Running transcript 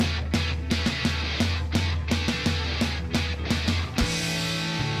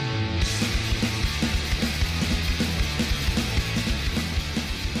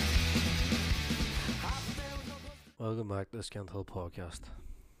back to the Skint Hill podcast.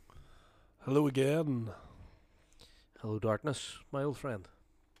 Hello again. Hello, darkness, my old friend.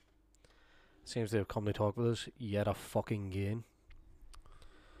 Seems to have come to talk with us yet a fucking again.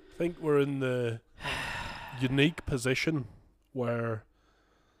 I think we're in the unique position where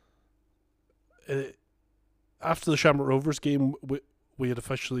after the Shamrock Rovers game, we had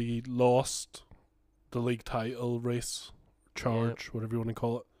officially lost the league title race, charge, whatever you want to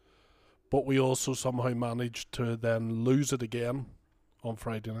call it. But we also somehow managed to then lose it again on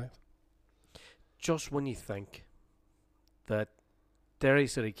Friday night. Just when you think that Derry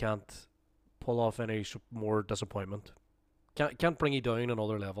City can't pull off any more disappointment, can't bring you down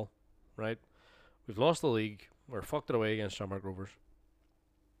another level, right? We've lost the league, we're fucked it away against Shamrock Rovers.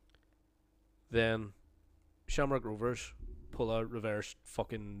 Then Shamrock Rovers pull a reverse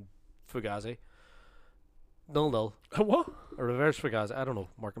fucking Fugazi. 0-0. A what? A reverse Fugazi. I don't know,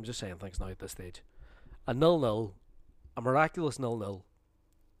 Mark, I'm just saying things now at this stage. A 0-0, a miraculous 0-0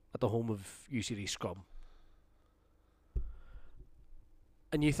 at the home of UCD Scrum.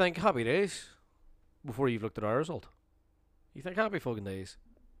 And you think happy days before you've looked at our result. You think happy fucking days.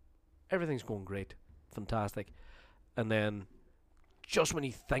 Everything's going great. Fantastic. And then just when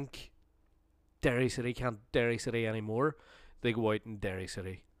you think Derry City can't Derry City anymore, they go out in Derry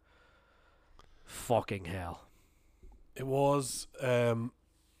City. Fucking hell. It was it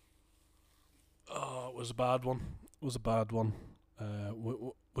was a bad one. It was a bad one.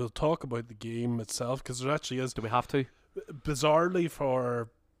 We'll talk about the game itself because there actually is. Do we have to? Bizarrely, for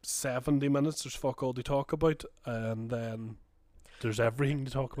 70 minutes, there's fuck all to talk about, and then there's everything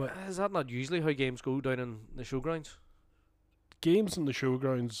to talk about. Is that not usually how games go down in the showgrounds? Games in the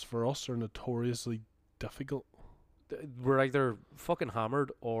showgrounds for us are notoriously difficult. We're either fucking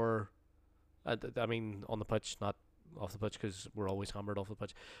hammered or, I mean, on the pitch, not off the pitch, because we're always hammered off the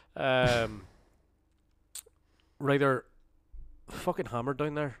pitch. We're either fucking hammered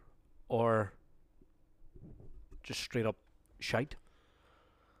down there or just straight up shite.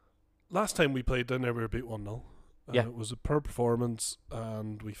 Last time we played down there, we were beat 1-0. Yeah. It was a poor performance,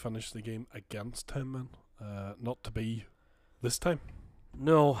 and we finished the game against him, man. Not to be this time.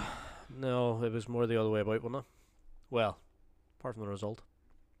 No, it was more the other way about, wasn't it? Well, apart from the result.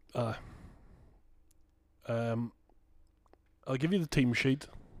 I'll give you the team sheet.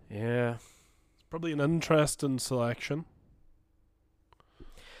 Yeah. It's probably an interesting selection.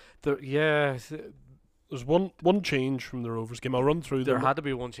 There's one change from the Rovers game. I'll run through them. There had to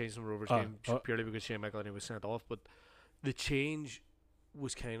be one change in the Rovers game purely because Shane McElhenney was sent off, but the change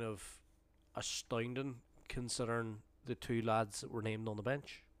was kind of astounding considering the two lads that were named on the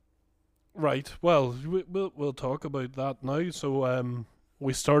bench. Right. Well, we'll talk about that now. So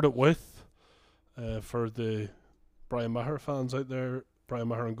we started with for the Brian Maher fans out there, Brian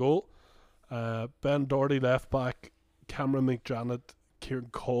Maher in goal, Ben Doherty left back, Cameron McJanet, Kieran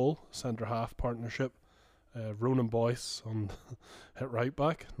Cole centre half partnership, Ronan Boyce on hit right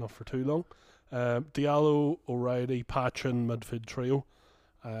back, not for too long, Diallo, O'Reilly, Patchin midfield trio,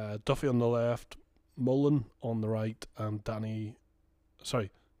 Duffy on the left, Mullen on the right, and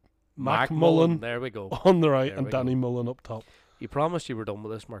Mac Mullen there we go, on the right, there and Danny Mullen up top. You promised you were done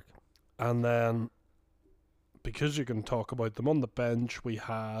with this, Mark. And then, because you can talk about them, on the bench we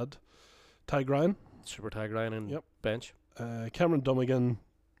had Ty Ryan, Super Tag Ryan and bench. Cameron Dummigan,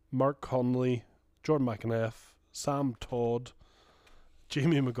 Mark Conley, Jordan McAneff, Sam Todd,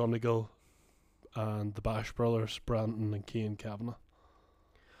 Jamie McGonigal, and the Bash brothers, Brandon and Cian Kavanagh.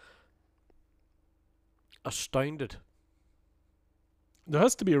 Astounded. There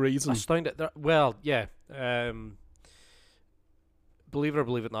has to be a reason. Astounded. Well, yeah. Believe it or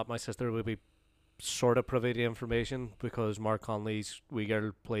believe it not, my sister will be sort of privy to information because Mark Conley's wee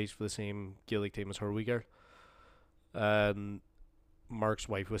girl plays for the same Gaelic team as her wee girl. Mark's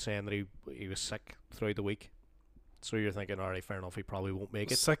wife was saying that he was sick throughout the week. So you're thinking, alright, fair enough, he probably won't make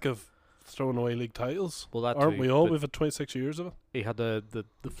it. Sick of throwing away league titles. Well, that aren't too, we all? We've had 26 years of it. He had the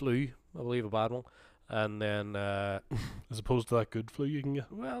flu, I believe, a bad one. And then as opposed to that good flu you can get.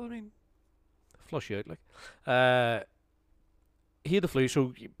 Well, I mean, flush you out like. He had the flu,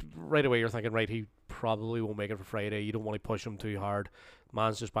 so right away you're thinking, right, he probably won't make it for Friday. You don't want to push him too hard.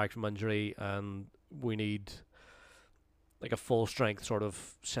 Man's just back from injury, and we need like a full strength sort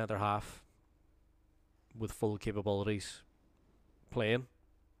of centre half with full capabilities playing.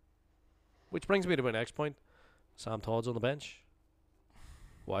 Which brings me to my next point. Sam Todd's on the bench.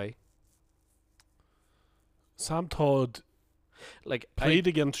 Why? Sam Todd played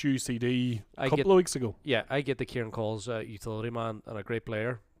against UCD a couple of weeks ago. Yeah, I get the Kieran Cole's utility man and a great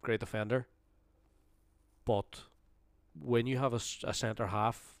player, great defender. But when you have a centre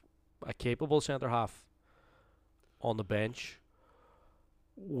half, a capable centre half, on the bench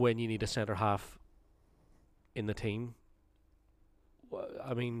when you need a centre half in the team.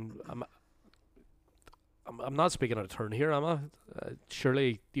 I mean, I'm not speaking out of turn here, am I?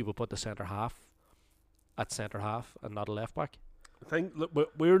 Surely you would put the centre half at centre half and not a left back. I think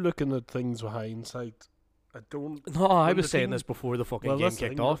we're looking at things with hindsight. I don't. No, I when was the saying team- this before the fucking Well, game that's the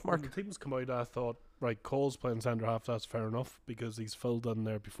kicked thing, off, when Mark. the teams come out, I thought, right, Cole's playing centre half. That's fair enough because he's filled in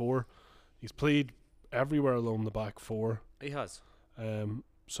there before. He's played everywhere along the back four. He has.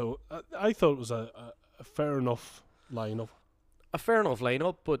 So I thought it was a fair enough lineup. A fair enough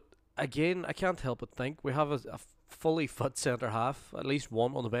lineup, but again, I can't help but think we have a fully fit centre half, at least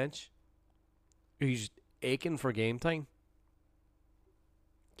one on the bench, who's aching for game time.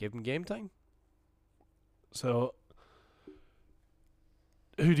 Give him game time. So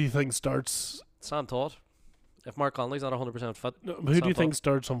who do you think starts? Sam Todd. If Mark Conley's not 100% fit, No, who do you Sam think Todd.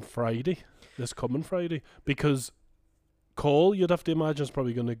 starts on Friday? This coming Friday, because Cole, you'd have to imagine, is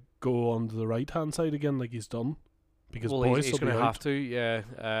probably going to go on to the right hand side again, like he's done. Because well, Boyce he's will be going to out. have to.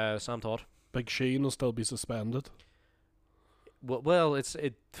 Yeah, Sam Todd. Big Shane will still be suspended. Well, it's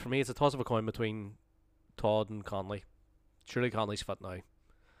for me. It's a toss of a coin between Todd and Conley. Surely Conley's fit now.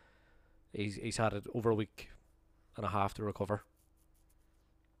 He's had it over a week and a half to recover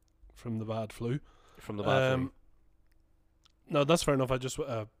From the bad flu. from the bad flu. No, that's fair enough. I just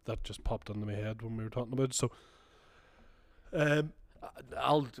that just popped into my head when we were talking about it. So,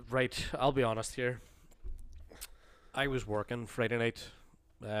 I'll be honest here. I was working Friday night,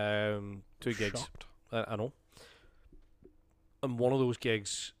 2 gigs. shocked. I know. And one of those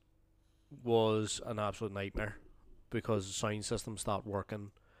gigs was an absolute nightmare because the sound system stopped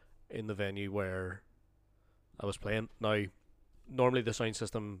working in the venue where I was playing. Now, normally the sound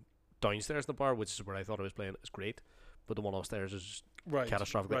system downstairs in the bar, which is where I thought I was playing, is great, but the one upstairs is Right,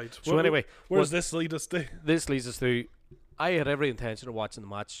 catastrophic. right. So anyway, where what- does this lead us to? this leads us to I had every intention of watching the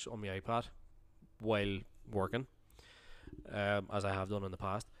match on my iPad while working, as I have done in the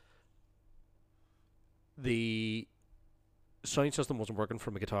past. The sound system wasn't working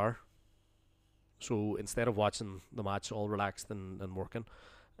for my guitar, so instead of watching the match all relaxed and working,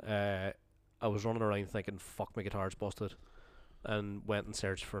 I was running around thinking, fuck, my guitar's busted, and went and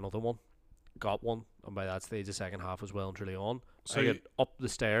searched for another one. Got one, and by that stage the second half was well and truly on. So I you- got up the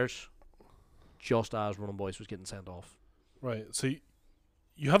stairs just as Running Boys was getting sent off. Right. So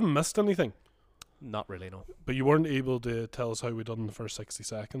you haven't missed anything, Not really, no. but you weren't able to tell us how we done in the first 60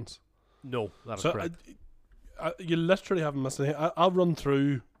 seconds. No, that is So correct. you literally haven't missed anything. I'll run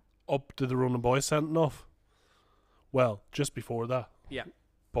through up to the Ronan Boy sending off. Well, just before that. Yeah.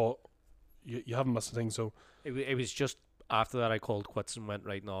 But you haven't missed anything. So It was just after that I called quits and went,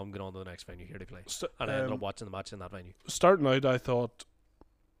 right, now I'm going on to the next venue here to play. And I ended up watching the match in that venue. starting out, I thought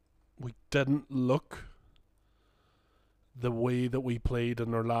we didn't look the way that we played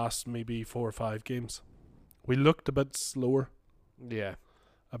in our last maybe 4 or 5 games. We looked a bit slower, Yeah.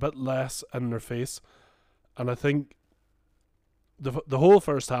 a bit less in their face, and I think the whole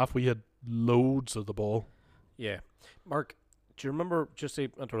first half we had loads of the ball. Yeah. Mark, do you remember, just to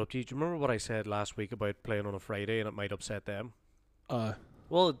interrupt you, do you remember what I said last week about playing on a Friday and it might upset them?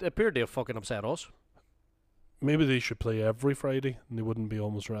 Well, it appeared to have fucking upset us. Maybe they should play every Friday and they wouldn't be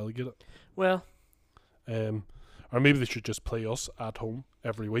almost relegated. Well, Or maybe they should just play us at home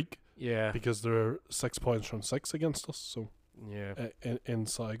every week yeah. because they're 6 points from 6 against us. So Yeah. in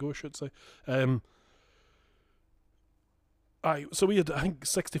Sligo, I should say. So we had, I think,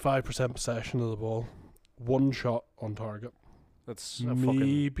 65% possession of the ball, 1 shot on target, That's a fucking...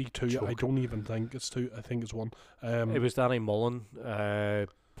 maybe 2. I joke. don't even think it's 2. I think it's 1. It was Danny Mullen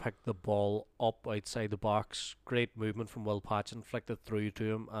picked the ball up outside the box. Great movement from Will Patchen, flicked it through to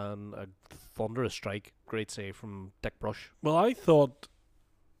him, and a thunderous strike. Great save from Dick Brush. Well, I thought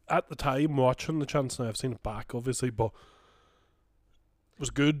at the time watching the chance, now I've seen it back obviously, but it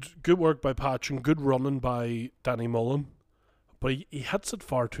was good work by Patchen, good running by Danny Mullen, but he hits it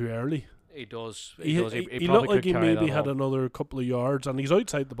far too early. He does. He probably looked like could he carry maybe that had on. another couple of yards, and he's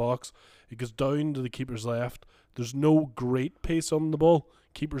outside the box. He goes down to the keeper's left. There's no great pace on the ball.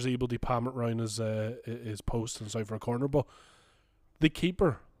 Keeper's able to palm it round his post and side for a corner, but the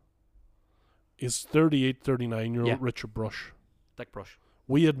keeper is 38, 39-year-old Yeah. Richard Brush. Dick Brush.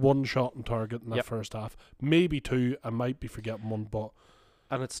 We had 1 shot on target in that Yep. first half, maybe 2. I might be forgetting 1, but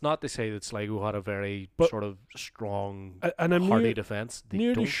And it's not to say that Sligo had a very But- sort of strong, and I'm hardy defence. They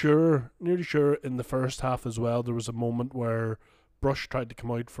nearly don't. sure in the first half as well. There was a moment where Brush tried to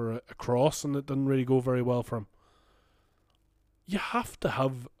come out for a cross, and it didn't really go very well for him. You have to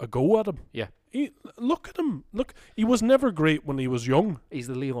have a go at him. Yeah. Look at him. Look, he was never great when he was young. He's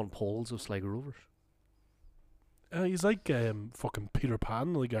the Leon Pauls of Sligo Rovers. He's like fucking Peter Pan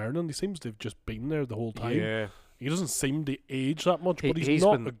in League of Ireland. He seems to have just been there the whole time. Yeah. He doesn't seem to age that much, but he's he's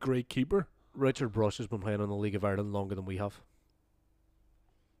not been- a great keeper. Richard Brush has been playing in the League of Ireland longer than we have.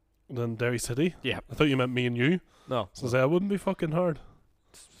 Then Derry City. Yeah. I thought you meant me and you. No. So that wouldn't be fucking hard.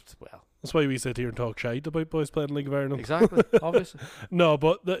 Well, That's why we sit here and talk shite about boys playing League of Ireland. exactly. Obviously. No,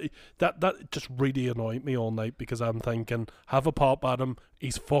 but that just really annoyed me all night because I'm thinking, have a pop at him.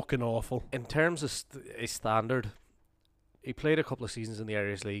 He's fucking awful. In terms of a standard, he played a couple of seasons in the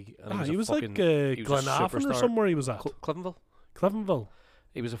Irish League. And He was like was a Glenavon or superstar. somewhere he was at. Cliftonville. Cliftonville.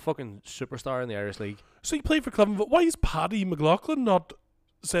 He was a fucking superstar in the Irish League. So he played for Cliftonville. Why is Paddy McLaughlin not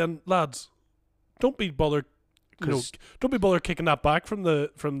saying, lads, don't be bothered, don't be bothered kicking that back from the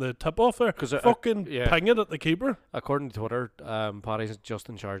tip off there. Because Fucking ping it at the keeper. according to Twitter, Paddy's just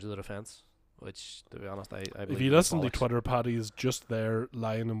in charge of the defence. Which, to be honest, I believe If you is listen to bollocks, Twitter, Paddy is just there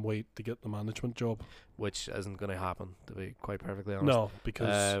lying in wait to get the management job. which isn't going to happen, to be quite perfectly honest. No,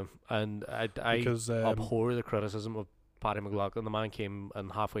 because and I abhor the criticism of Paddy McLaughlin. The man came in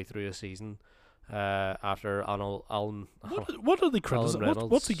halfway through a season after Alan what are they criticizing?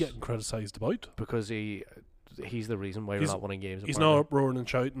 Reynolds. What's he getting criticised about? because he's the reason why we're He's- not winning games. He's apparently. not roaring and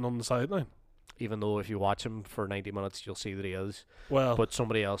shouting on the sideline. Even though if you watch him for 90 minutes, you'll see that he is. Well, But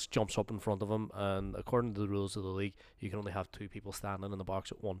somebody else jumps up in front of him, and according to the rules of the league, you can only have two people standing in the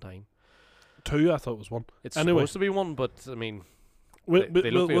box at one time. two, I thought was one. It's Anyway. supposed to be one, but I mean, We'll they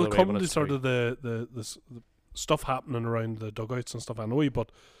look the we'll other way come when to it's sort three. of the stuff happening around the dugouts and stuff anyway,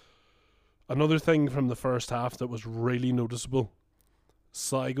 but another thing from the first half that was really noticeable,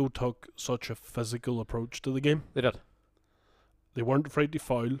 Sligo took such a physical approach to the game. they did. They weren't afraid to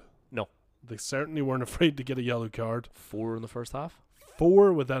foul. No. They certainly weren't afraid to get a yellow card. 4 in the first half.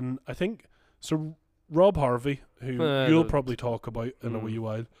 4 within, I think, so Rob Harvey, who you'll no, probably talk about in a mm. wee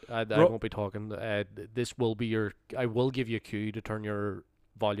while. I Ro- won't be talking. This will be your. I will give you a cue to turn your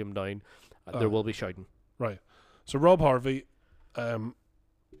volume down. There will be shouting. Right. So Rob Harvey kind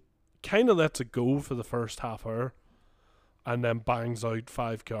of lets it go for the first half hour and then bangs out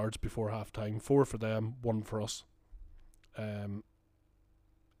 5 cards before half time. 4 for them, 1 for us. And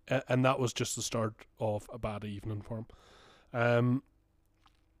that was just the start of a bad evening for him.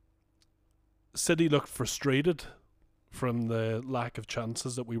 City looked frustrated from the lack of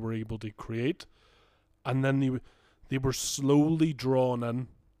chances that we were able to create. And then they were slowly drawn in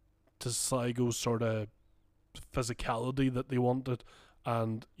to Sligo's sort of physicality that they wanted,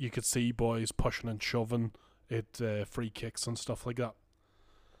 and you could see boys pushing and shoving at free kicks and stuff like that.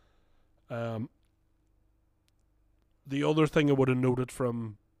 The other thing I would have noted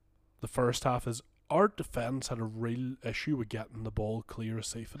from the first half is our defence had a real issue with getting the ball clear of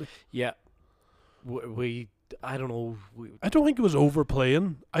safety. Yeah. I don't know. I don't think it was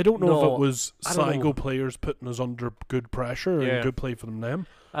overplaying. I don't know if No, it was I don't Sligo know. players putting us under good pressure Yeah. and good play for them.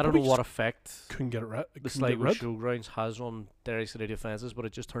 I don't But know we what just effect Couldn't get it right. the Sligo Showgrounds has on Derry City defences, but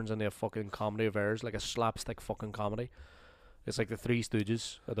it just turns into a fucking comedy of errors, like a slapstick fucking comedy. It's like the Three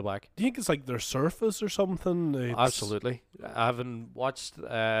Stooges at the back. Do you think it's like their surface or something? Absolutely. I haven't watched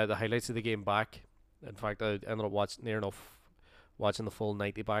the highlights of the game back. In fact, I ended up watching the full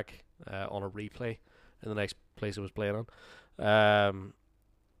 90 back on a replay in the next place it was playing on.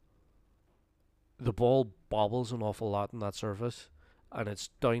 The ball bobbles an awful lot on that surface, and it's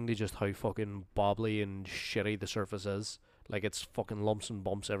down to just how fucking bobbly and shitty the surface is. Like, it's fucking lumps and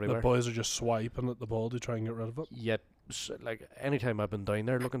bumps The everywhere. boys are just swiping at the ball to try and get rid of it. Yet, like, anytime I've been down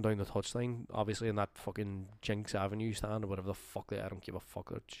there, looking down the touchline, obviously in that fucking Jinx Avenue stand or whatever the fuck I don't give a fuck,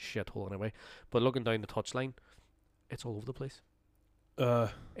 that shithole anyway. But looking down the touchline, it's all over the place.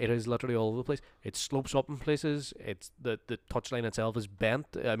 It is literally all over the place. It slopes up in places. It's the touchline itself is bent.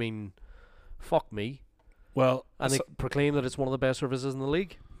 I mean, fuck me. Well, And they proclaim that it's one of the best services in the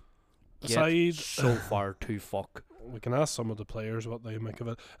league. aside, Yet so far to fuck. we can ask some of the players what they make of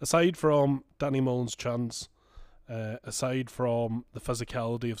it. Aside from Danny Mullen's chance, aside from the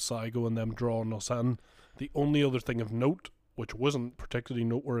physicality of Sligo and them drawing us in, the only other thing of note, which wasn't particularly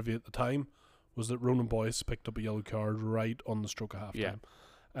noteworthy at the time, was that Ronan Boyce picked up a yellow card right on the stroke of half time.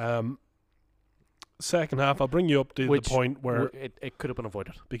 Yeah. Second half, I'll bring you up to the point where it could have been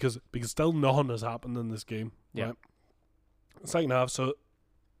avoided. because still nothing has happened in this game. Yeah. Right? Second half, so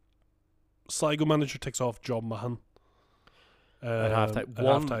Sligo manager takes off John Mahan At halftime. at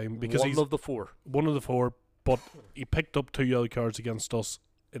halftime because one he's of the 4. one of the 4, but he picked up 2 yellow cards against us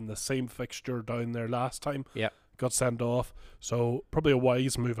in the same fixture down there last time. Yeah. Got sent off, so probably a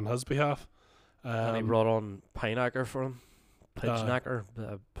wise move on his behalf. And he brought on Pineacker for him. Pidgenacker,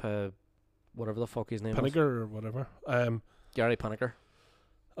 whatever the fuck his name is. Pinnaker or whatever. Gary Pineacker.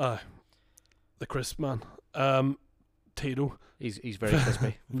 The crisp man. Tito. He's very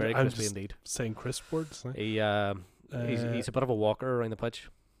crispy, very I'm crispy just indeed. saying crisp words. Eh? He's a bit of a walker around the pitch.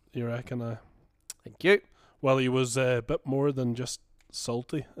 You reckon? Thank you. Well, he was a bit more than just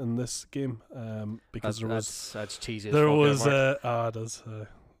salty in this game, because That's cheesy. As there fuck was there, Mark. it is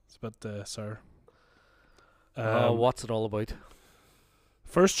it's a bit sour. What's it all about?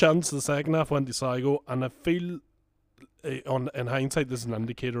 First chance of the second half went to Sligo, and I feel in hindsight this is an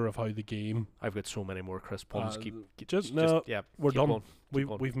indicator of how the game. I've got so many more crisp puns. Yeah, we're keep done. going, keep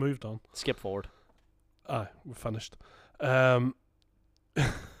going. We've moved on. Skip forward. We're finished.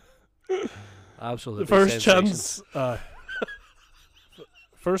 Absolutely. The first sensation. chance,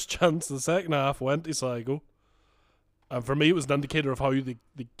 first chance the second half went to Sligo, and for me it was an indicator of how the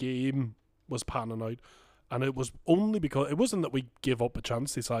game was panning out. And it was only because it wasn't that we gave up a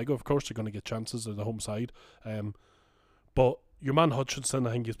chance to Sligo. Of course, they're going to get chances at the home side. But your man Hutchinson,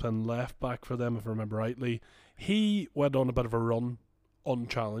 I think he's playing left back for them, if I remember rightly. He went on a bit of a run,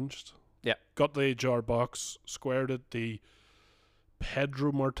 unchallenged. Yeah. Got the jar box, squared it. The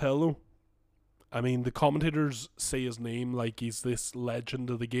Pedro Martello. I mean, the commentators say his name like he's this legend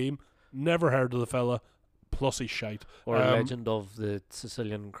of the game. Never heard of the fella. Plus he's shite. Or a legend of the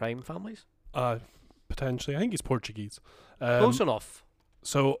Sicilian crime families. Potentially. I think he's Portuguese. Close enough.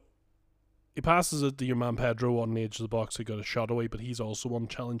 So he passes it to your man Pedro on the edge of the box. He got a shot away, but he's also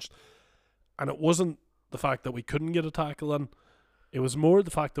unchallenged. And it wasn't the fact that we couldn't get a tackle in. It was more the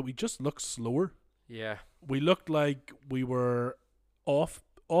fact that we just looked slower. Yeah. We looked like we were off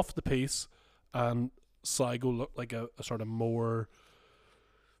the pace, and Sligo looked like a sort of more,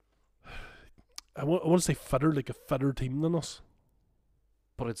 I want to say fitter, like a fitter team than us.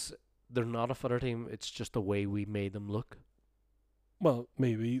 But they're not a fitter team. It's just the way we made them look. Well,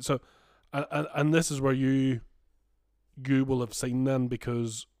 maybe. So, and this is where you will have seen then,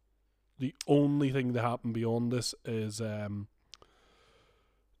 because the only thing that happened beyond this is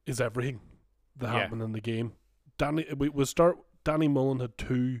everything that happened in the game. Danny Mullen had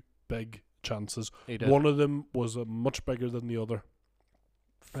two big chances. He did. One of them was much bigger than the other.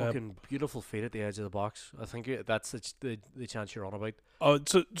 Fucking beautiful feet at the edge of the box. I think that's the chance you're on about.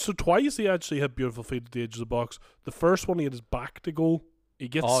 So twice he actually had beautiful feet at the edge of the box. The first one he had his back to goal. He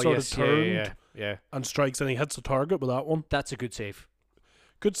gets of turned and strikes, and he hits the target with that one. That's a good save.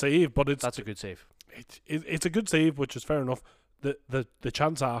 Good save, but that's a good save. It's a good save, which is fair enough. The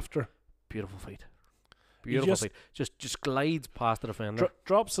chance after, beautiful feet. Beautiful feet. Just glides past the defender.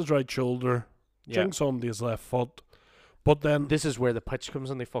 Drops his right shoulder, jinks onto his left foot. But then this is where the pitch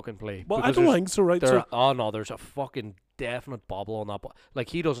comes in the fucking play. Well, I don't think so, right? There's a fucking definite bobble on that ball. Like,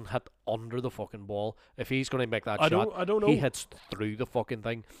 he doesn't hit under the fucking ball. If he's going to make that shot, I don't know. He hits through the fucking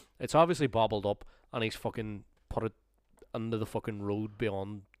thing. It's obviously bobbled up, and he's fucking put it under the fucking road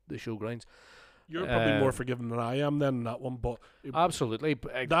beyond the showgrounds. You're probably more forgiving than I am then in that one, but absolutely.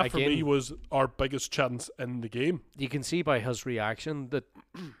 That for me was our biggest chance in the game. You can see by his reaction that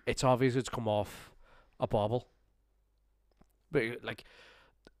it's obvious it's come off a bobble. But like,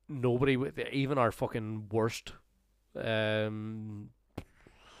 nobody, even our fucking worst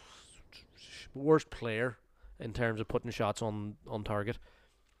player in terms of putting shots on target,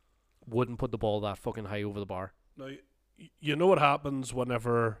 wouldn't put the ball that fucking high over the bar. Now, you know what happens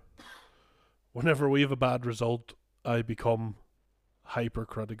whenever we have a bad result, I become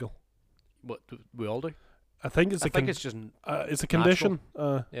hypercritical. What we all do? I think it's a condition.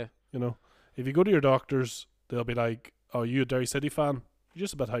 Yeah. You know, if you go to your doctors, they'll be like, "Oh, you a Derry City fan? You're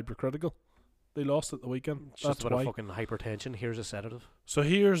just a bit hypercritical. They lost at the weekend. It's just a bit of fucking hypertension. Here's a sedative." So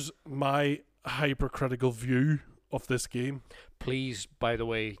here's my hypercritical view of this game. Please, by the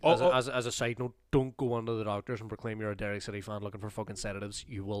way, as a side note, don't go onto the doctors and proclaim you're a Derry City fan looking for fucking sedatives.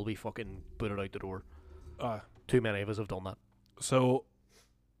 You will be fucking booted out the door. Too many of us have done that. So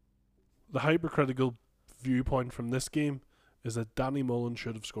the hypercritical viewpoint from this game is that Danny Mullen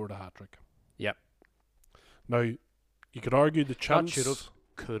should have scored a hat-trick. Yep. Now, you could argue the chance... Should have.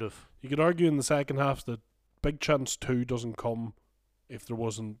 Could have. You could argue in the second half that big chance 2 doesn't come if there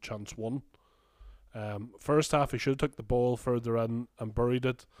wasn't chance 1. First half, he should have took the ball further in and buried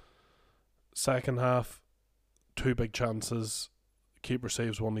it. Second half, 2 big chances. Keeper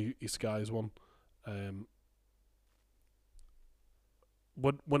saves one, he skies one.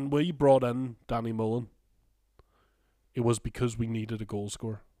 When we brought in Danny Mullen, it was because we needed a goal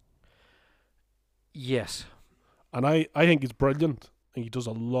scorer. Yes. And I think he's brilliant. He does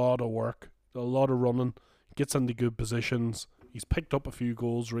a lot of work, a lot of running, gets into good positions. He's picked up a few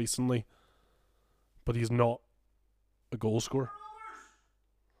goals recently, but he's not a goal scorer.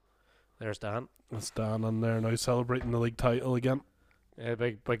 There's Dan. That's Dan in there now celebrating the league title again. Yeah,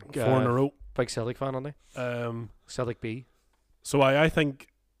 big 4 in a row. Big Celtic fan, aren't they? Um, Celtic B. so I think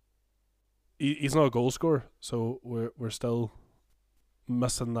he's not a goal scorer, so we're still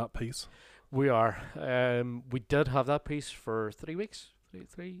missing that piece. We are. We did have that piece for 3 weeks.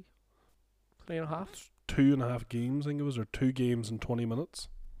 Three and a half. 2.5 games, I think it was, or 2 games in 20 minutes.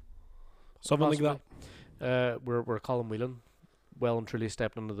 Something like that. We're Colin Whelan well and truly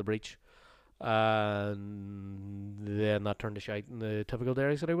stepped into the breach. And then that turned to shite in the typical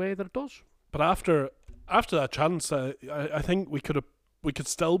Derry City way that it does. But after that chance, I think we could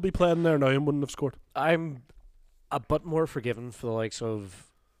still be playing there now and wouldn't have scored. I'm a bit more forgiving for the likes of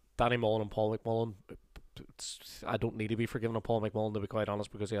Danny Mullen and Paul McMullen. I don't need to be forgiven of Paul McMullen, to be quite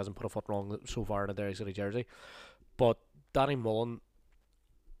honest, because he hasn't put a foot wrong so far in a Derry City jersey. But Danny Mullen,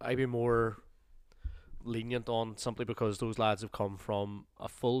 I'd be more lenient on, simply because those lads have come from a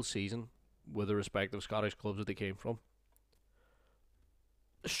full season with the respective Scottish clubs that they came from,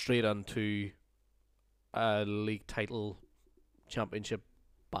 straight into a league title championship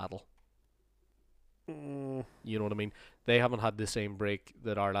battle. You know what I mean? They haven't had the same break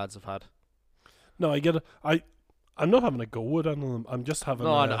that our lads have had. No, I get it. I'm not having a go at any of them. I'm just having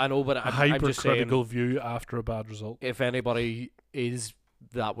I know, but a I'm just saying, hypercritical view after a bad result. if anybody is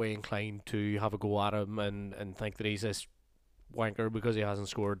that way inclined to have a go at him and think that he's this wanker because he hasn't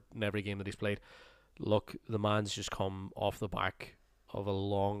scored in every game that he's played, look, the man's just come off the back of a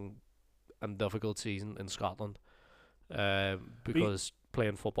long and difficult season in Scotland, because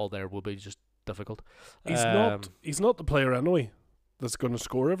playing football there will be just difficult. He's not the player anyway that's going to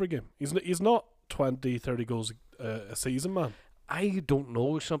score every game. He's not 20, 30 goals a season, man. I don't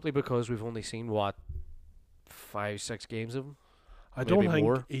know, simply because we've only seen 5-6 games of him. I Maybe don't think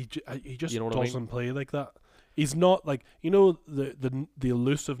more. he just You know what I doesn't mean? play like that. He's not like, the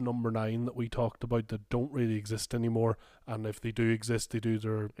elusive number 9 that we talked about that don't really exist anymore, and if they do exist, they do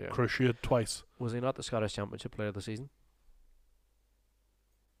their crochet twice. Was he not the Scottish Championship Player of the Season?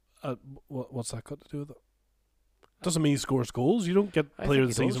 What's that got to do with it? Doesn't mean he scores goals. You don't get player of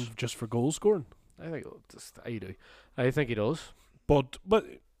the season just for goal scoring. I think you do. I think he does. But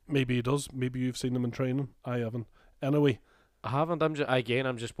maybe he does. Maybe you've seen him in training. I haven't. Anyway, I haven't. I'm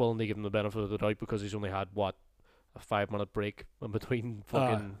just willing to give him the benefit of the doubt because he's only had a 5-minute break in between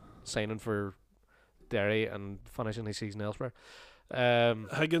fucking signing for Derry and finishing his season elsewhere.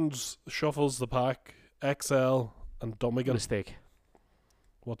 Higgins shuffles the pack. XL and Dummigan. Mistake.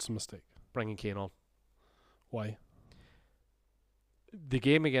 What's the mistake? Bringing Kane on. Why? The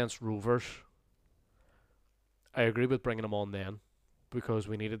game against Rovers, I agree with bringing him on then, because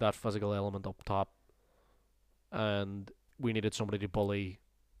we needed that physical element up top, and we needed somebody to bully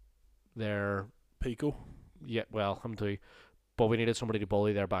their Pico. Yeah, well, him too, but we needed somebody to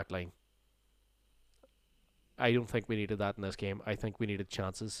bully their back line. I don't think we needed that in this game. I think we needed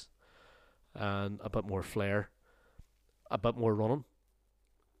chances and a bit more flair, a bit more running,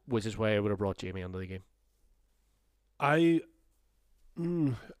 which is why I would have brought Jamie into the game.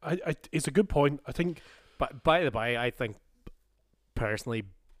 It's a good point. I think, But by the by, I think personally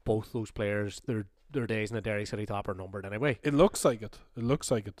both those players, their days in the Derry City top are numbered anyway. it looks like it. It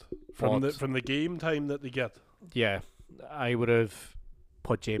looks like it from But- the game time that they get. Yeah, I would have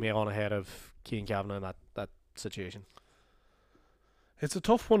put Jamie on ahead of Keane Kavanagh in that situation. It's a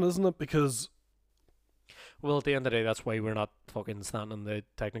tough one, isn't it? Because Well, at the end of the day, that's why we're not fucking standing in the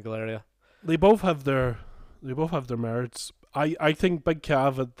technical area. they both have their merits. I think Big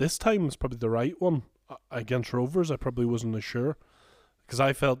Cav at this time is probably the right one. Against Rovers, I probably wasn't as sure, because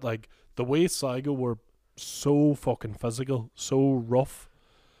I felt like the way Sligo were so fucking physical, so rough,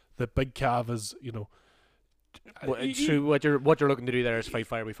 that Big Cav is, So what you're looking to do there is fight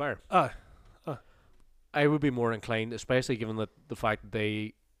fire with fire. Ah, I would be more inclined, especially given the fact that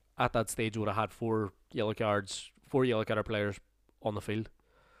they at that stage would have had 4 yellow card players on the field.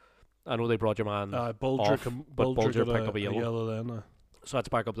 I know they brought your man Bulger, off, but Bulger got picked up a yellow. then. So that's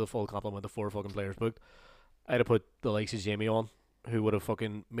back up to the full complement of 4 fucking players booked. I'd have put the likes of Jamie on, who would have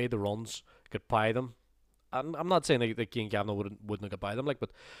fucking made the runs, could buy them. And I'm not saying that Keane Kavanagh wouldn't have got by them,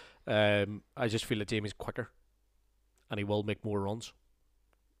 but I just feel that Jamie's quicker, and he will make more runs,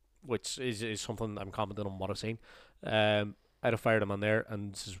 which is something I'm commenting on what I've seen. I'd have fired him in there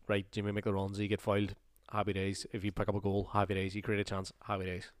and says, right, Jamie, make the runs. You get fouled, happy days. If you pick up a goal, happy days. You create a chance, happy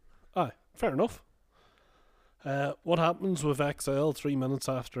days. Aye, fair enough. What happens with XL 3 minutes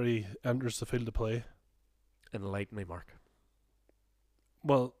after he enters the field of play? Enlighten me, Mark.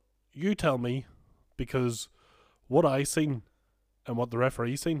 Well, you tell me, because what I seen and what the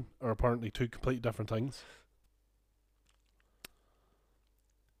referee seen are apparently 2 completely different things.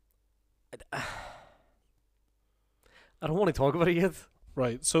 I don't want to talk about it yet.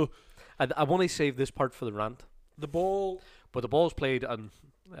 Right, so I want to save this part for the rant, The ball. but the ball's played on.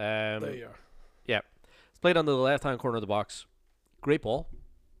 There you are. It's played on the left-hand corner of the box. Great ball.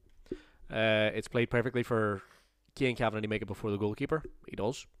 It's played perfectly for Cian Kavanagh to make it before the goalkeeper. He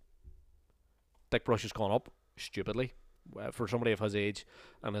does. Dick Brush has gone up stupidly. For somebody of his age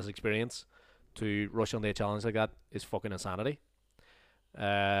and his experience, to rush on a challenge like that is fucking insanity.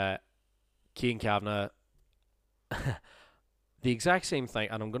 Cian Kavanagh, the exact same thing,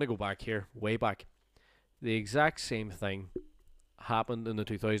 and I'm going to go back here, way back. The exact same thing happened in the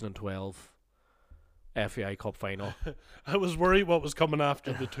 2012 FAI Cup final. I was worried what was coming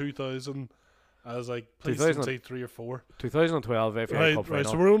after the 2000. I was like, please don't say 3 or 4. 2012 FAI Cup Right,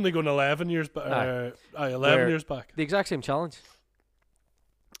 final. so we're only going 11 years back. 11 years back. The exact same challenge.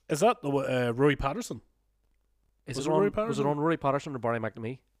 Is that the Roy Patterson? Was Was it it on Rory Was it Patterson? on Rory Patterson or Barry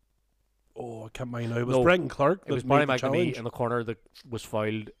McNamee? Oh, I can't mind now. It was No, Brenton Clark. It was that Barry made the McNamee challenge. in the corner that was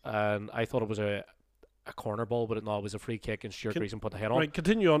fouled, and I thought it was a corner ball, but it was a free kick, and Stuart Reason put the head on. Right,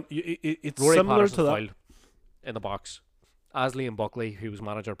 continue on. It's Rory similar Patterson to that. fouled in the box. As Liam Buckley, who was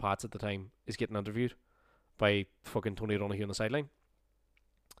manager of Pats at the time, is getting interviewed by fucking Tony Donahue on the sideline.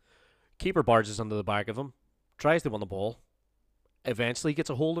 Keeper barges into the back of him, tries to win the ball, eventually gets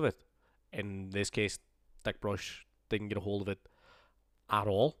a hold of it. In this case, Dick Brush didn't get a hold of it at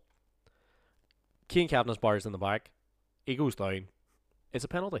all. Cian Kavanagh's barged in the back. He goes down. It's a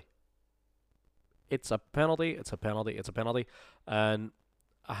penalty. It's a penalty. It's a penalty. It's a penalty. And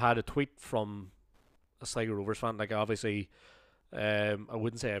I had a tweet from a Sligo Rovers fan. Like, obviously, I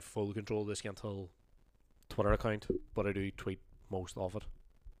wouldn't say I have full control of this until Twitter account, but I do tweet most of it.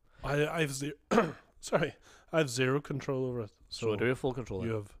 I have zero. Sorry, I have zero control over it. So I do have full control.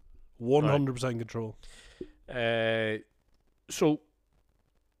 You have 100% control. So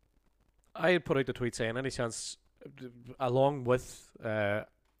I had put out the tweet saying, any chance, along with the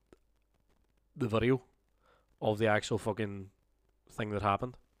video of the actual fucking thing that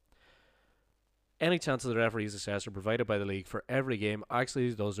happened, any chance of the referee's assessor provided by the league for every game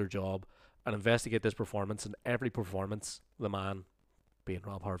actually does their job and investigate this performance, and every performance the man, being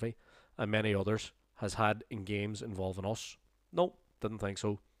Rob Harvey, and many others has had in games involving us? Nope, didn't think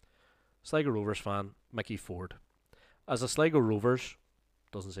so. Sligo Rovers fan, Mickey Ford. As a Sligo Rovers,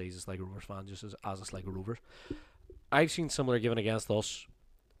 doesn't say he's a Sligo Rovers fan, just as a Sligo Rovers, I've seen similar given against us,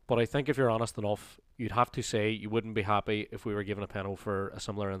 but I think if you're honest enough, you'd have to say you wouldn't be happy if we were given a penalty for a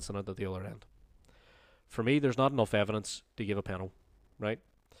similar incident at the other end. For me, there's not enough evidence to give a penalty, right?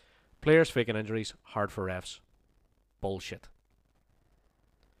 Players faking injuries, hard for refs. Bullshit.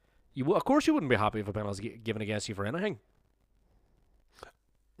 Of course you wouldn't be happy if a penalty was given against you for anything.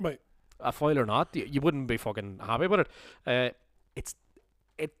 Right. A foul or not, you wouldn't be fucking happy with it.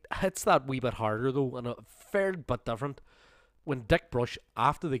 It hits that wee bit harder though, and a fair bit different when Dick Brush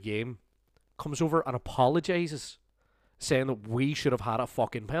after the game comes over and apologises, saying that we should have had a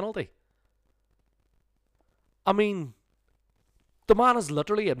fucking penalty. I mean, the man has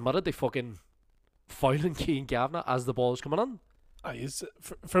literally admitted to fucking fouling Cian Kavanagh as the ball is coming in.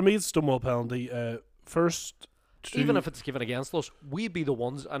 For me, it's Stonewall penalty. First, even if it's given against us, we'd be the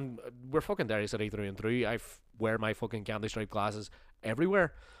ones, and we're fucking Derry City through and through. I wear my fucking candy stripe glasses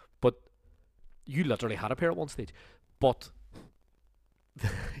everywhere, but you literally had a pair at one stage. But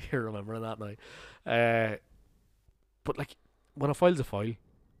you're remembering that now. But like, when a foul's a foul,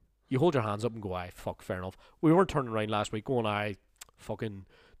 you hold your hands up and go, aye, fuck, fair enough. We weren't turning around last week going, aye, fucking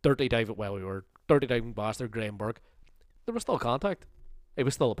dirty diving. Well, we were dirty diving bastard Graham Burke. There was still contact. It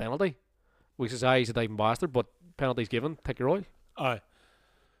was still a penalty. We says, aye, he's a diving bastard, but penalty's given. Take your oil. Aye.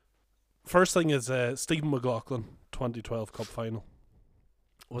 First thing is Stephen McLaughlin, 2012 Cup Final.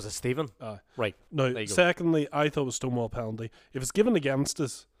 Was it Stephen? Aye. Right. Now, secondly, I thought it was Stonewall penalty. If it's given against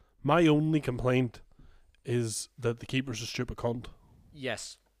us, my only complaint is that the keeper's a stupid cunt.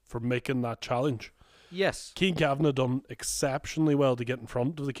 Yes. For making that challenge. Yes. Cian Kavanagh done exceptionally well to get in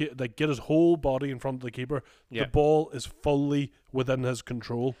front of the keeper, like get his whole body in front of the keeper. Yeah. The ball is fully within his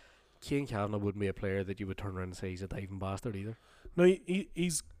control. Cian Kavanagh wouldn't be a player that you would turn around and say he's a diving bastard either. Now,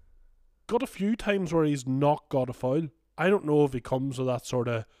 he's got a few times where he's not got a foul. I don't know if he comes with that sort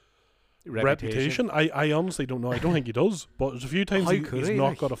of reputation. I honestly don't know. I don't think he does. But there's a few times he's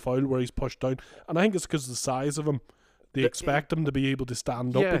not got a foul where he's pushed down. And I think it's because of the size of him. They expect him to be able to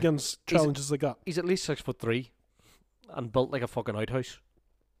stand up against challenges like that. He's at least 6'3" and built like a fucking outhouse.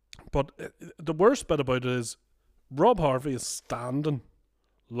 But the worst bit about it is Rob Harvey is standing,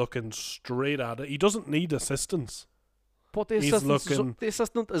 looking straight at it. He doesn't need assistance. But the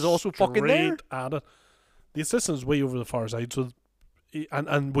assistant is also fucking there. At it. The assistant is way over the far side, so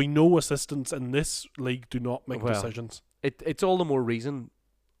and we know assistants in this league do not make decisions. It's all the more reason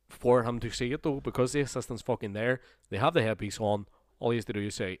for him to see it though, because the assistant's fucking there. They have the headpiece on. All he has to do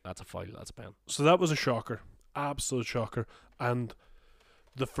is say, "That's a foul. That's a pen." So that was a shocker, absolute shocker, and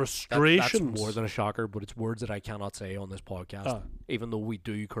the frustrations. That's more than a shocker, but it's words that I cannot say on this podcast. Even though we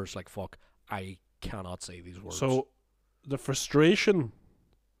do curse like fuck, I cannot say these words. So the frustration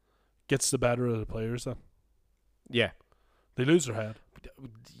gets the better of the players. Then yeah, they lose their head.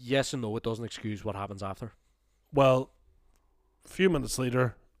 Yes and no. It doesn't excuse what happens after. Well, a few minutes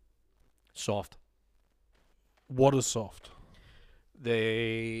later, Soft. What is soft?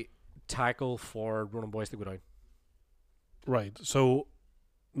 They tackle for Ronan Boyce to go down. Right. So,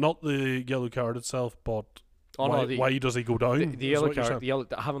 not the yellow card itself, but why does he go down? The yellow card.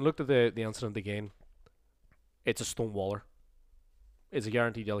 Having looked at the incident again, it's a stonewaller. It's a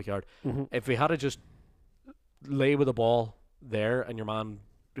guaranteed yellow card. Mm-hmm. If we had to just lay with the ball there and your man,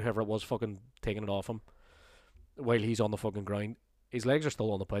 whoever it was, fucking taking it off him while he's on the fucking ground, his legs are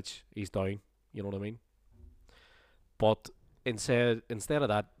still on the pitch. He's down. You know what I mean? But instead of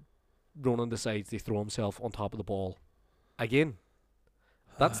that, Ronan decides to throw himself on top of the ball again.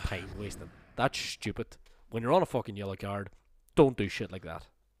 That's time wasting. That's stupid. When you're on a fucking yellow card, don't do shit like that.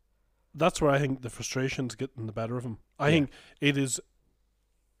 That's where I think the frustration's getting the better of him. I think it is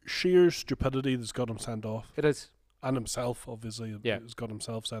sheer stupidity that's got him sent off. It is. And himself, obviously, has got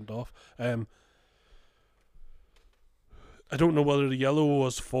himself sent off. I don't know whether the yellow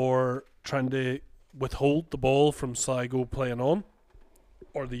was for trying to withhold the ball from Sligo playing on,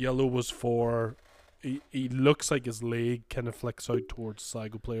 or the yellow was for he looks like his leg kind of flicks out towards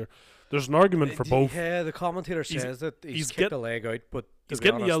Sligo player. There's an argument for both. Yeah, the commentator says that he's kicked the leg out, but he's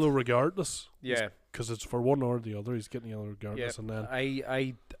getting yellow regardless. Yeah, because it's for one or the other. He's getting yellow regardless, and then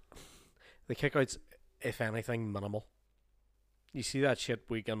the kickouts, if anything, minimal. You see that shit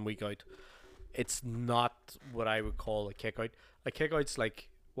week in, week out. It's not what I would call a kick out. A kick out's like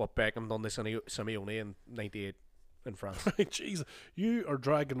what Beckham done to Simeone in '98 in France. Right, jeez, you are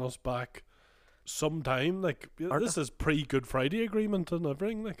dragging us back some time. Like this is pre-Good Friday agreement and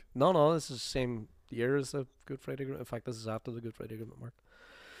everything. Like no, this is the same year as the Good Friday agreement. In fact, this is after the Good Friday agreement, Mark,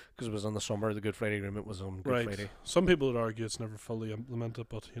 because it was in the summer. The Good Friday agreement was on Good Friday. Some people would argue it's never fully implemented,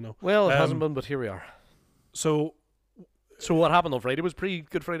 but you know. Well, it hasn't been, but here we are. So what happened on Friday was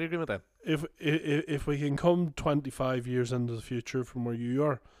pre-Good Friday agreement then? If we can come 25 years into the future from where you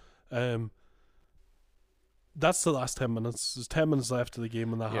are, that's the last 10 minutes. There's 10 minutes left of the game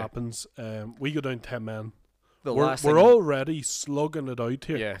when that happens. We go down 10 men. We're already slugging it out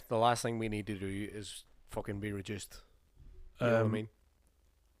here. Yeah, the last thing we need to do is fucking be reduced. You know what I mean?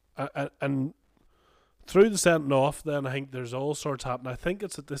 And through the sending off, then I think there's all sorts happening. I think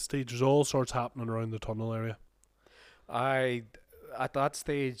it's at this stage there's all sorts happening around the tunnel area. At that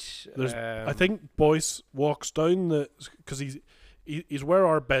stage, I think Boyce walks down because he's where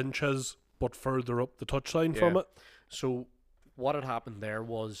our bench is, but further up the touchline from it. So what had happened there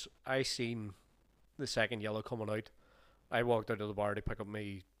was I seen the second yellow coming out. I walked out of the bar to pick up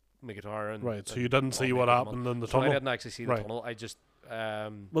my guitar and so you didn't see what happened in the tunnel. I didn't actually see the tunnel. I just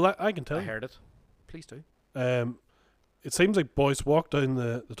well, I can tell. I heard it. Please do. It seems like Boyce walked down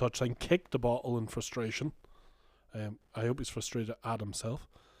the touchline, kicked the bottle in frustration. I hope he's frustrated at himself.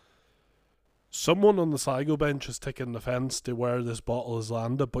 Someone on the Sligo bench is taking offence to where this bottle has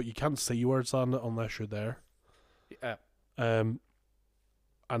landed, but you can't see where it's landed unless you're there. Yeah. And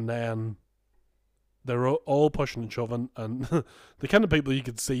then they're all pushing and shoving, and the kind of people you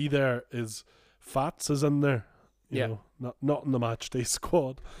could see there is Fats is in there. You know, not in the match day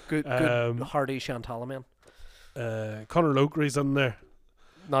squad. Good hardy Chantal man. Conor Lokery's in there.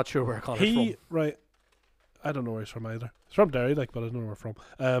 Not sure where Conor's from. Right. I don't know where he's from either. He's from Derry, but I don't know where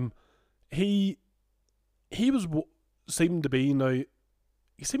from. He seemed to be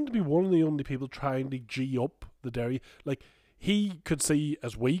one of the only people trying to G up the Derry. Like he could see,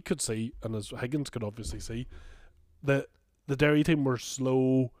 as we could see, and as Higgins could obviously see, that the Derry team were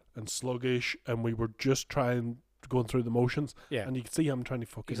slow and sluggish, and we were just going through the motions. Yeah, and you could see him trying to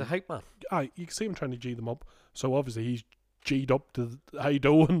fucking. He's a hype man. You can see him trying to G them up. So obviously he's G'd up to high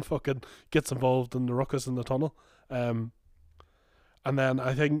dough and fucking gets involved in the ruckus in the tunnel. And then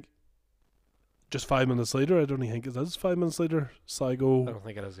I think just 5 minutes later, I don't even think it is 5 minutes later, Sligo. I don't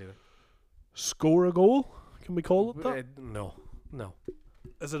think it is either. Score a goal? Can we call it that? No.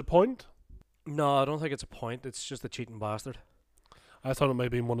 Is it a point? No, I don't think it's a point. It's just a cheating bastard. I thought it might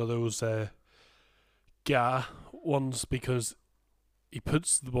be one of those ones because he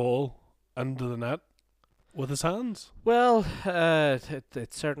puts the ball into the net with his hands. Well,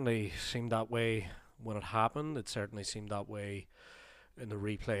 it certainly seemed that way when it happened. It certainly seemed that way in the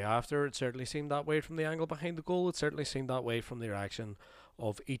replay after. It certainly seemed that way from the angle behind the goal. It certainly seemed that way from the reaction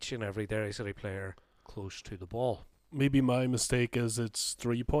of each and every Derry City player close to the ball. Maybe my mistake is it's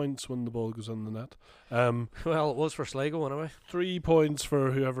 3 points when the ball goes in the net. Well, it was for Sligo anyway. 3 points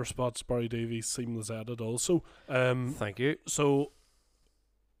for whoever spots Barry Davies, seamless edit also. Thank you. So,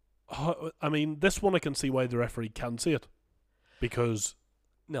 I mean, this one I can see why the referee can't see it. Because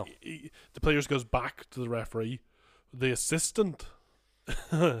No. the players goes back to the referee. The assistant...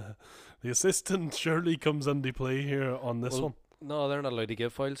 the assistant surely comes into play here on this one. No, they're not allowed to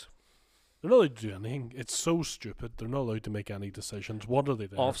give fouls. They're not allowed to do anything. It's so stupid. They're not allowed to make any decisions. What are they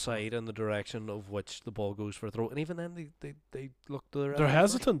doing? Offside in the direction of which the ball goes for a throw. And even then, they look to their... They're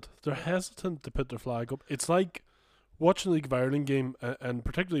hesitant. They're hesitant to put their flag up. It's like watching the League of Ireland game, and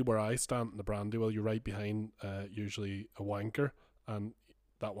particularly where I stand in the Brandywell, you're right behind usually a wanker, and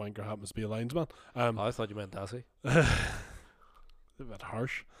that wanker happens to be a linesman. I thought you meant Dassey. A bit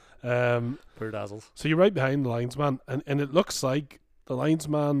harsh. Poor Dazzles. So you're right behind the linesman, and it looks like the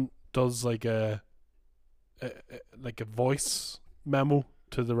linesman does like a voice memo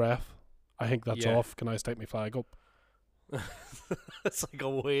to the ref. I think that's off. Can I stick my flag up? It's like a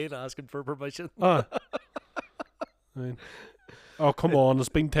Wayne asking for permission. I mean, oh come on! It's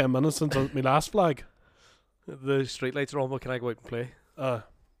been 10 minutes since my last flag. The streetlights are on, but can I go out and play? I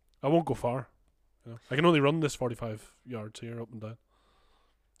won't go far. Yeah. I can only run this 45 yards here, up and down.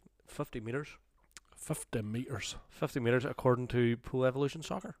 50 metres. 50 metres. 50 metres according to Pro Evolution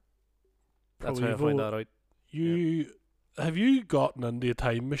Soccer. That's how I Pro found Evo. that out. Have you gotten into a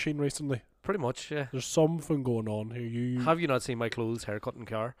time machine recently? Pretty much, yeah. There's something going on here. Have you not seen my clothes, haircut and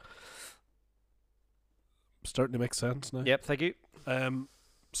car? Starting to make sense now. Yep, thank you.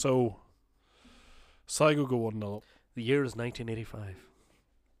 So Sligo go 1-0. The year is 1985.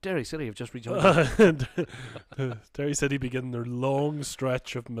 Derry City have just rejoined. Derry City begin their long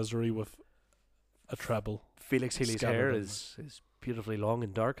stretch of misery with a treble. Felix Healys' hair is beautifully long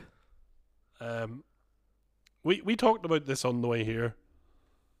and dark. We talked about this on the way here.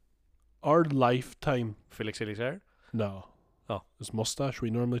 Our lifetime. Felix Healys' hair? No. Oh. His moustache we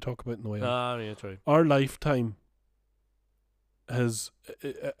normally talk about in the way. Ah, yeah, true. Our lifetime has,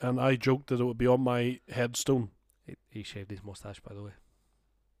 and I joked that it would be on my headstone. He shaved his moustache, by the way.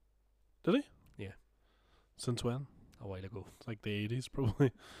 Did he? Yeah. Since when? A while ago. It's like the 80s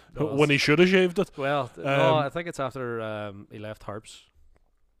probably. No, When he should have shaved it. Well, no, I think it's after he left Harps.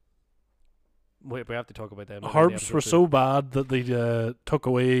 We have to talk about them. Harps were so bad that they took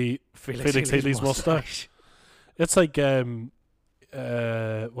away Felix Healys' moustache. It's like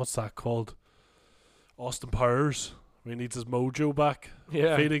what's that called? Austin Powers. He needs his mojo back.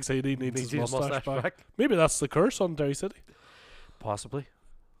 Yeah. Felix Healys needs his moustache back. Maybe that's the curse on Derry City. Possibly.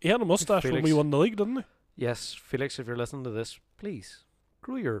 He had a moustache when we won the league, didn't he? Yes, Felix, if you're listening to this, please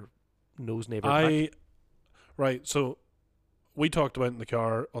grow your nose neighbour back. Right, so we talked about it in the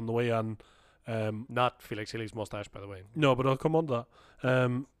car on the way in. Not Felix Healys' moustache, by the way. No, but I'll come on to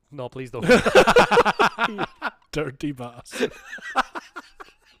that. No, please don't. You dirty bastard.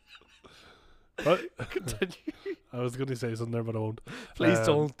 Continue. I was going to say something there, but I won't. Please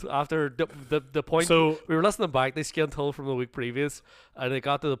don't. After the point, so we were listening back. They skint hill from the week previous, and it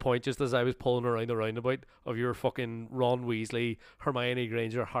got to the point just as I was pulling around the roundabout of your fucking Ron Weasley, Hermione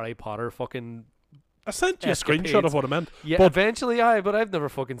Granger, Harry Potter fucking. I sent you a screenshot of what I meant. Yeah, but eventually, but I've never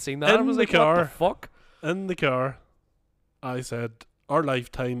fucking seen that. I was like, what the fuck? In the car, I said, our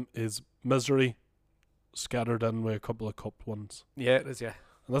lifetime is misery scattered in with a couple of cupped ones. Yeah, it is, yeah.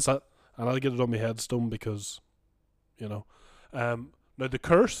 And that's it. And I'll get it on my headstone because, you know. Now, the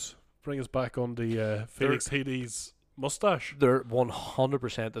curse, bring us back on the Felix Healys' moustache. There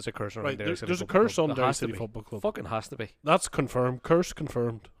 100% is a curse on Derry City. There's a curse on Derry City Football Club. Fucking has to be. That's confirmed. Curse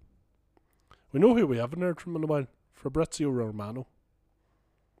confirmed. We know who we haven't heard from in a while. Fabrizio Romano.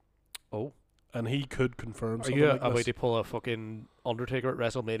 Oh. And he could confirm Are something you like about this. to pull a fucking Undertaker at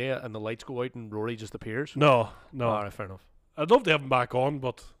WrestleMania and the lights go out and Rory just appears? No. Alright, fair enough. I'd love to have him back on,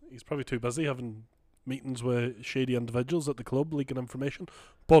 but he's probably too busy having meetings with shady individuals at the club leaking information.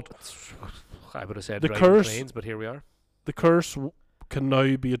 But I would have said the driving curse, trains, but here we are. The curse can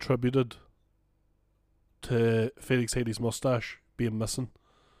now be attributed to Felix Healys' moustache being missing.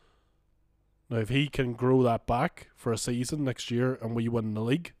 Now, if he can grow that back for a season next year and we win the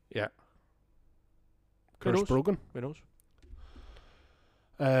league, yeah, curse broken. Who knows?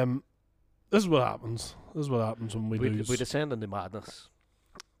 This is what happens. This is what happens when we lose. We descend into madness.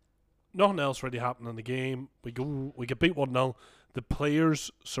 Nothing else really happened in the game. We get beat 1-0. The players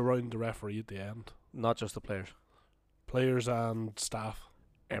surround the referee at the end. Not just the players. Players and staff.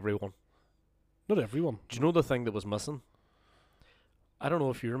 Everyone. Not everyone. Do you know the thing that was missing? I don't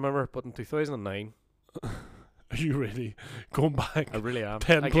know if you remember, but in 2009, Are you really going back I really am.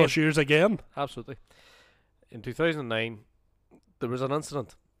 10 Again, plus years again? absolutely. In 2009, there was an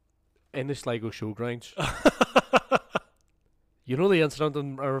incident in the Sligo Showgrounds. You know the incident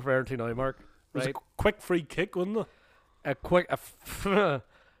I'm referring to now, Mark? It was Right? a quick free kick, wasn't it?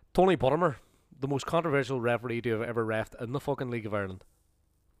 Tony Buttimer, the most controversial referee to have ever refed in the fucking League of Ireland,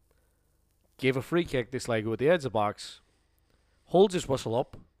 gave a free kick to Sligo at the edge of the box, holds his whistle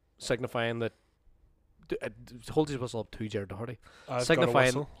up, signifying that. Holds his whistle up to Jared Doherty, I've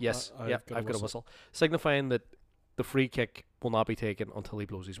signifying got a whistle. yes, I've yeah, got a I've got a whistle. whistle, signifying that the free kick will not be taken until he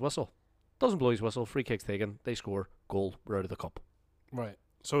blows his whistle. Doesn't blow his whistle, free kick's taken, they score, goal, we're out of the cup. Right.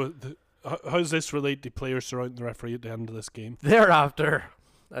 So, how does this relate to players surrounding the referee at the end of this game? Thereafter,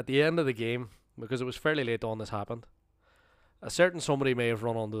 at the end of the game, because it was fairly late on this happened, a certain somebody may have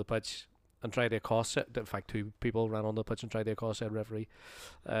run onto the pitch and tried to accost it. In fact, two people ran onto the pitch and tried to accost said referee.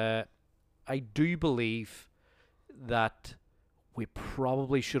 I do believe that we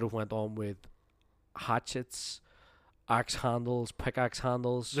probably should have went on with hatchets, axe handles, pickaxe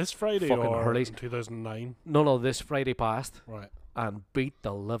handles. This Friday fucking or hurleys. in 2009? No, this Friday past, Right. and beat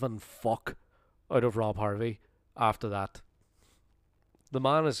the living fuck out of Rob Harvey after that. The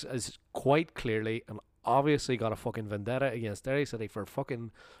man is quite clearly and obviously got a fucking vendetta against Derry City for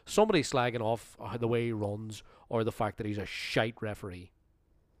fucking somebody slagging off the way he runs or the fact that he's a shite referee.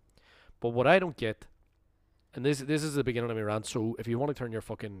 But what I don't get, and this is the beginning of my rant, so if you want to turn your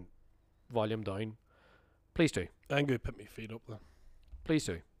fucking volume down, please do. I'm going to put my feet up then. Please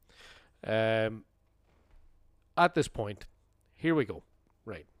do. At this point, here we go.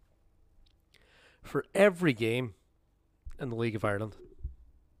 Right. For every game in the League of Ireland,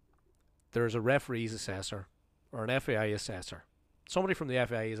 there's a referee's assessor or an FAI assessor. Somebody from the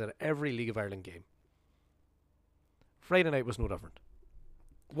FAI is at every League of Ireland game. Friday night was no different.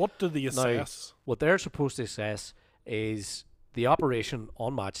 What do they assess? What they're supposed to assess is the operation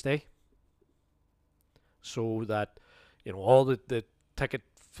on match day, so that all the ticket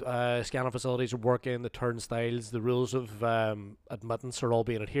scanning facilities are working, the turnstiles, the rules of admittance are all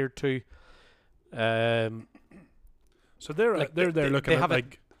being adhered to. So they're looking at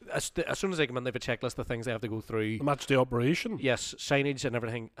like as soon as they come in, they have a checklist of things they have to go through. the match day operation. Yes, signage and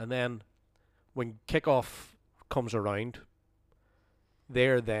everything, and then when kickoff comes around,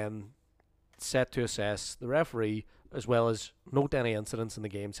 they're then set to assess the referee as well as note any incidents in the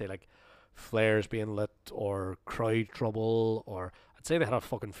game, say like flares being lit or crowd trouble, or I'd say they had a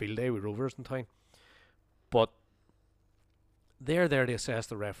fucking field day with Rovers in town. But they're there to assess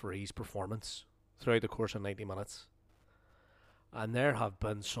the referee's performance throughout the course of 90 minutes. And there have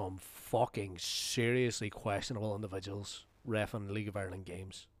been some fucking seriously questionable individuals reffing League of Ireland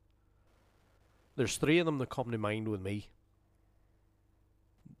games. There's three of them that come to mind with me.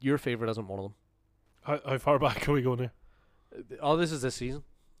 Your favourite isn't one of them. How far back can we go now? Oh, this is this season.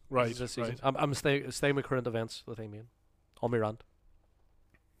 Right. This is this season. Right. I'm staying with current events for the time being. On my rant.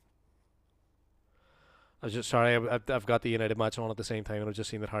 I was just sorry. I've got the United match on at the same time, and I've just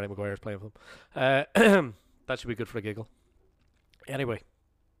seen that Harry Maguire's playing for them. That should be good for a giggle. Anyway,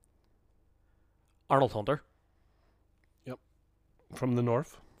 Arnold Hunter From the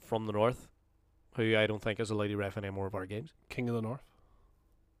north. from the north, who I don't think is allowed to ref any more of our games. King of the North.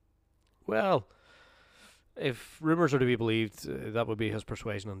 Well, if rumours are to be believed, that would be his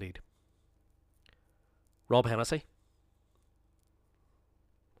persuasion indeed. Rob Hennessy.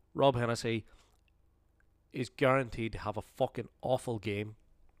 Rob Hennessy is guaranteed to have a fucking awful game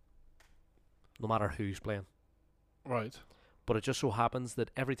no matter who's playing. Right. But it just so happens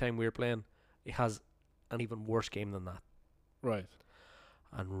that every time we're playing, he has an even worse game than that. Right.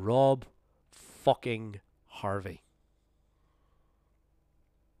 And Rob fucking Harvey.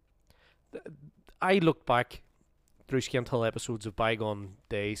 I look back through Skint Hill episodes of bygone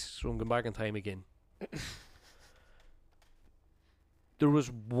days, so I'm going back in time again. There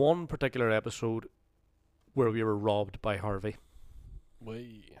was one particular episode where we were robbed by Harvey.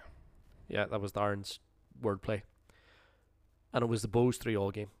 Way. Yeah, that was Darren's wordplay. And it was the Bows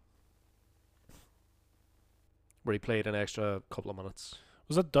 3-all game, where he played an extra couple of minutes.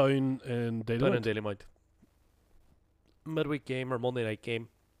 Was that down in Dalymount? Down in Dalymount. Midweek game or Monday night game,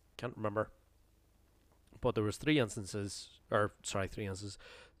 can't remember. But there was three instances. There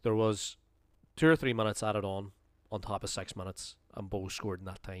was 2 or 3 minutes added on top of 6 minutes, and Bows scored in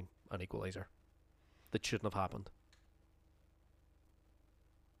that time an equaliser that shouldn't have happened.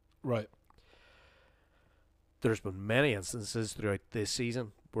 Right. There's been many instances throughout this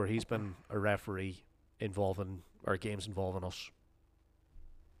season where he's been a referee involving our games involving us,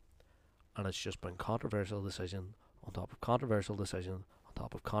 and it's just been controversial decision on top of controversial decision on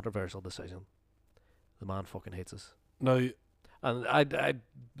top of controversial decision. The man fucking hates us. Now, And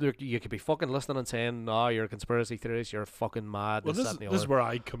you could be fucking listening and saying, "No, you're a conspiracy theorist. You're fucking mad." well, This, this, that, and the this is other. where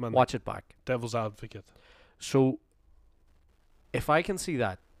I come in. Watch it back. Devil's advocate. So, if I can see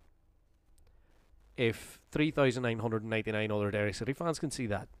that, if 3,999 other Derry City fans can see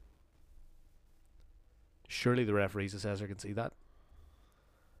that, surely the referee's assessor can see that.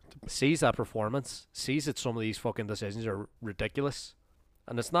 Sees that performance, sees that some of these fucking decisions are ridiculous.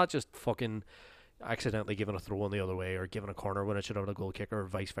 And it's not just fucking accidentally giving a throw in the other way or giving a corner when it should have been a goal kicker or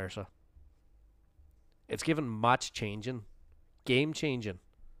vice versa. It's given match changing, game changing,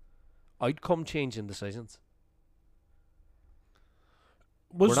 outcome changing decisions.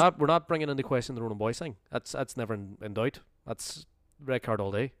 We're not bringing into question the Ronan Boys thing. That's never in doubt. That's red card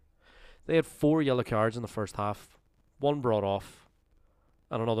all day. They had 4 yellow cards in the first half, 1 brought off,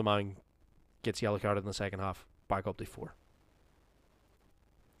 and another man gets yellow carded in the second half, back up to 4.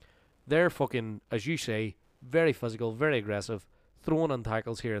 They're fucking, as you say, very physical, very aggressive, throwing in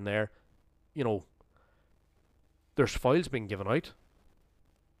tackles here and there. You know, there's fouls being given out.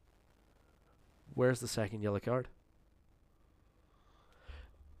 Where's the second yellow card?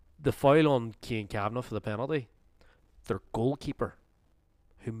 The foul on Cian Kavanagh for the penalty, their goalkeeper,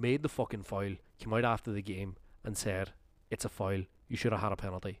 who made the fucking foul, came out after the game and said, "It's a foul. You should have had a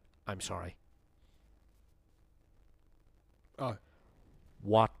penalty. I'm sorry." Oh.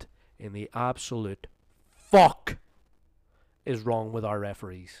 What in the absolute fuck is wrong with our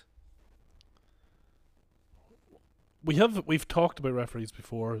referees? We've talked about referees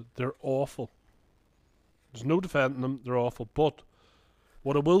before. They're awful. There's no defending them. They're awful. But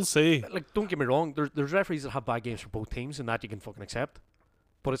what I will say, Like, don't get me wrong, there's referees that have bad games for both teams, and that you can fucking accept.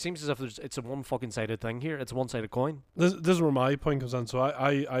 But it seems as if it's a one fucking sided thing here. It's a one-sided coin. this is where my point comes in. So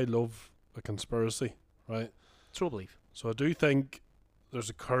I love a conspiracy, right? True belief. So I do think there's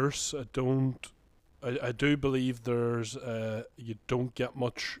a curse. I do believe there's you don't get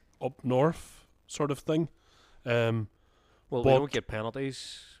much up north sort of thing. Well, we but- don't get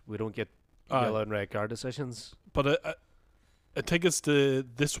penalties. We don't get yellow and red card decisions. But I think it's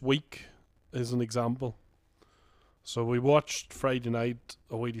this week is an example. So we watched Friday night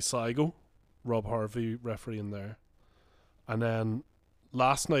away to Sligo, Rob Harvey refereeing there, and then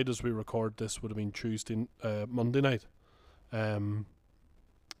last night as we record this would have been Monday night.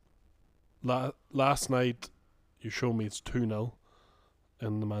 Last night you showed me it's 2-0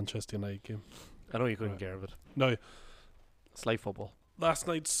 in the Manchester United game. I know you couldn't Right. care of it. Now It's like football. last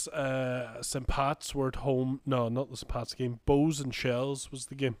night's St Pat's were at home. No, not the St Pat's game. Bows and Shells was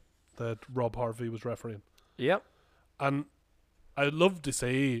the game that Rob Harvey was refereeing. Yep. And I'd love to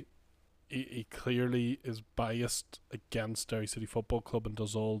say he clearly is biased against Derry City Football Club and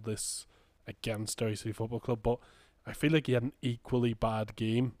does all this against Derry City Football Club, but I feel like he had an equally bad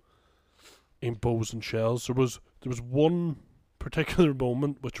game in Bows and Shells. There was one particular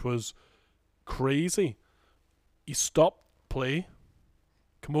moment which was crazy. He stopped play,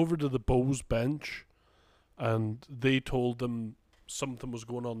 come over to the Bows bench, and they told him something was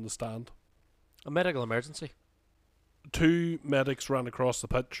going on in the stand. A medical emergency. 2 medics ran across the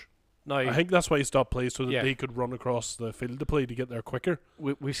pitch. Now, I think that's why he stopped play, so that Yeah. they could run across the field to play to get there quicker.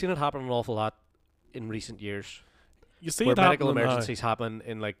 we've seen it happen an awful lot in recent years. You see Where it medical happening, emergencies happen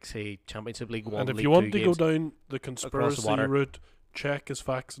in, like, say, Championship League 1, and if League you want 2 to games. go down the conspiracy water. route, check his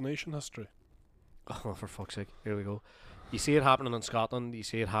vaccination history. Oh, for fuck's sake. Here we go. You see it happening in Scotland. You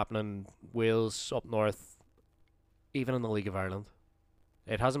see it happening in Wales, up north, even in the League of Ireland.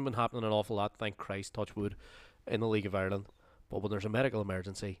 It hasn't been happening an awful lot, thank Christ, touch wood, in the League of Ireland. But when there's a medical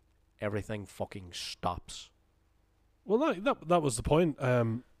emergency, everything fucking stops. Well, that was the point.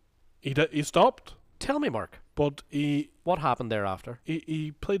 He stopped, Tell me, Mark, but he what happened thereafter?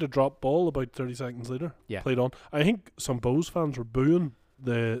 played a drop ball about 30 seconds later. Yeah. Played on. I think some Bows fans were booing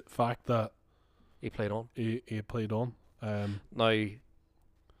the fact that He played on. he played on. Now,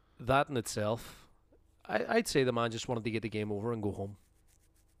 that in itself, I'd say the man just wanted to get the game over and go home.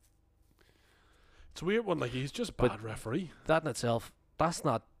 It's a weird one. Like, he's just But- bad referee. That in itself, that's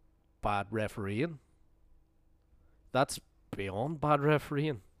not bad refereeing. That's beyond bad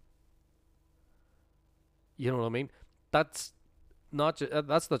refereeing. You know what I mean? That's not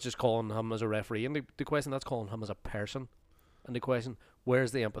just calling him as a referee in the question. That's calling him as a person. And the question: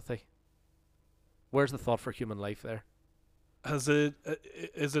 where's the empathy? Where's the thought for human life there? Is it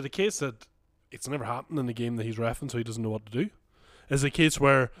a case that it's never happened in the game that he's reffing, so he doesn't know what to do? Is it a case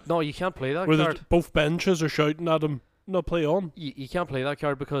where No, you can't play that where card. both benches are shouting at him, "No, play on"? You can't play that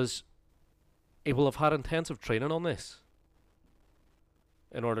card because he will have had intensive training on this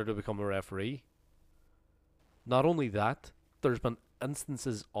in order to become a referee. Not only that, there's been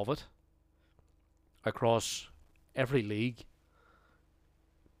instances of it across every league,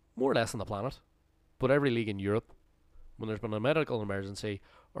 more or less on the planet, but every league in Europe, when there's been a medical emergency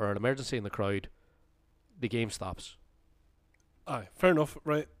or an emergency in the crowd, the game stops. Aye, fair enough,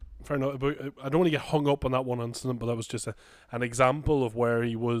 right? Fair enough. But I don't want to get hung up on that one incident, but that was just an example of where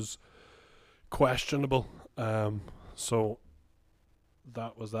he was questionable. So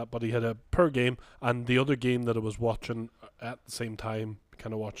that was that. But he had a per game, and the other game that I was watching at the same time,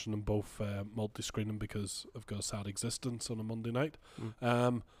 kind of watching them both multi-screening because I've got a sad existence on a Monday night,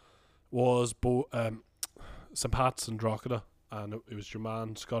 was St. Pat's and Drogheda, and it was your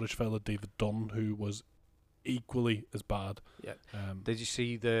man, Scottish fella David Dunn, who was equally as bad. Yeah. Did you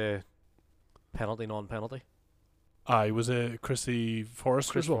see the penalty, non-penalty? It was a Chris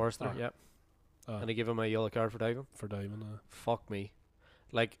Forrester, yeah. And they give him a yellow card for diving. For diving. Fuck me.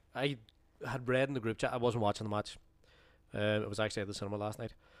 Like, I had read in the group chat, I wasn't watching the match. It was actually at the cinema last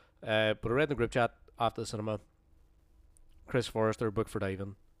night. But I read in the group chat after the cinema, Chris Forrester booked for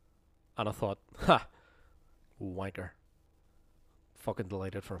diving. And I thought, ha, wanker. Fucking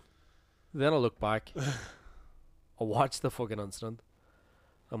delighted for him. Then I looked back, I watched the fucking incident,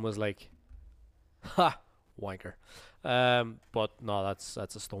 and was like, ha, wanker. But no, that's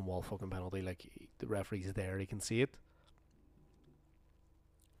a stonewall fucking penalty. Like, the referee's there, he can see it.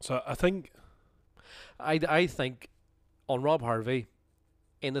 So I think on Rob Harvey,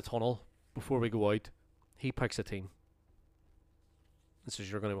 in the tunnel before we go out, he picks a team. This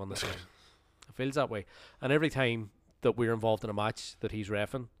is, you're going to win this game. It feels that way. And every time that we're involved in a match that he's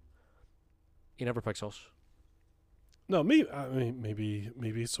reffing, he never picks us. No, maybe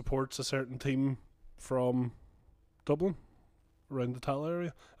he supports a certain team from Dublin, around the Tal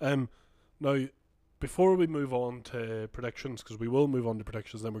area. Now, before we move on to predictions, because we will move on to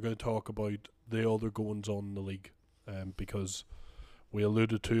predictions, then we're going to talk about the other goings on in the league, because we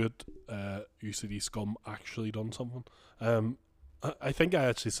alluded to it. UCD Scum actually done something. I think I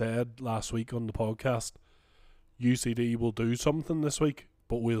actually said last week on the podcast, UCD will do something this week,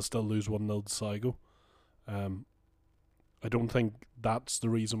 but we'll still lose 1-0 to Sligo. I don't think that's the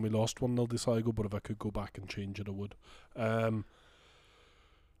reason we lost 1-0 to Sligo, but if I could go back and change it, I would.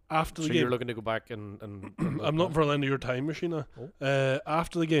 After the game, you're looking to go back and I'm looking for a end of your time machine now.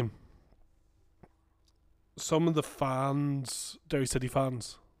 After the game, some of the fans, Derry City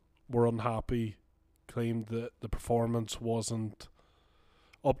fans, were unhappy, claimed that the performance wasn't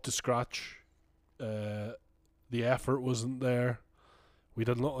up to scratch. The effort wasn't there. We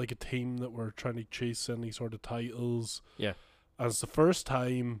didn't look like a team that were trying to chase any sort of titles. Yeah. And it's the first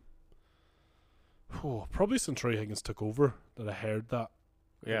time, probably since Roy Higgins took over, that I heard that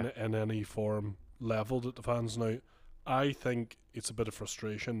in any form levelled at the fans. Now, I think it's a bit of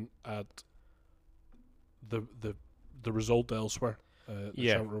frustration at the result elsewhere.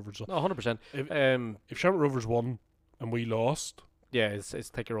 Shamrock Rovers. No, 100%. If Shamrock Rovers won and we lost, it's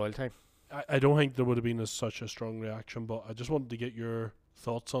take your royal time. I don't think there would have been such a strong reaction, but I just wanted to get your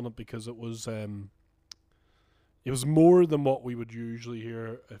thoughts on it because it was more than what we would usually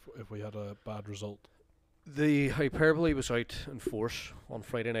hear if we had a bad result. The hyperbole was out in force on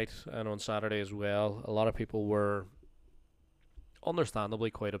Friday night and on Saturday as well. A lot of people were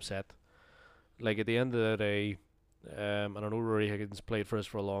understandably quite upset. Like, at the end of the day, and I know Rory Higgins played for us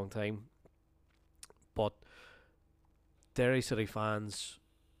for a long time, but Derry City fans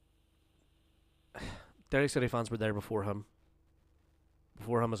were there before him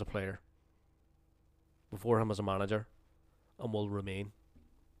as a player, before him as a manager, and will remain.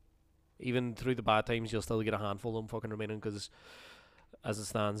 Even through the bad times, you'll still get a handful of them fucking remaining, because as it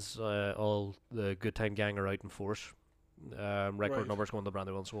stands, all the good time gang are out in force. Record numbers going to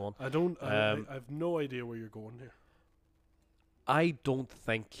Brandywell and so on. I have no idea where you're going here. I don't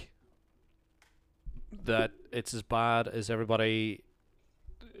think that it's as bad as everybody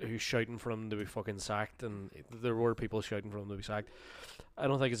who's shouting for him to be fucking sacked, and there were people shouting for him to be sacked. I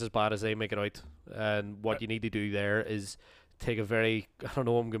don't think it's as bad as they make it out. And what you need to do there is take a very, I don't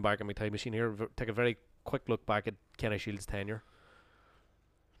know, I'm going back in my time machine here, take a very quick look back at Kenny Shields' tenure.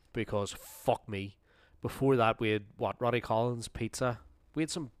 Because fuck me. Before that, we had, Roddy Collins, Pizza. We had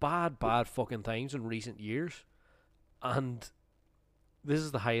some bad fucking times in recent years. And this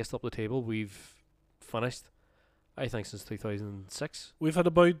is the highest up the table we've finished, I think, since 2006. We've had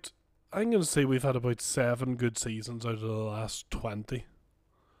I'm going to say we've had about 7 good seasons out of the last 20.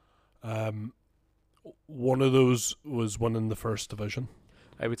 One of those was winning the first division.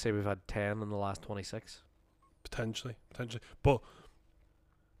 I would say we've had 10 in the last 26. Potentially. But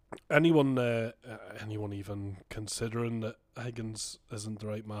anyone even considering that Higgins isn't the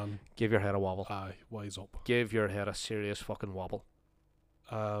right man, give your head a wobble. Aye, wise up. Give your head a serious fucking wobble.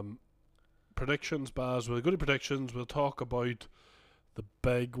 predictions, Baz. We'll go to predictions. We'll talk about the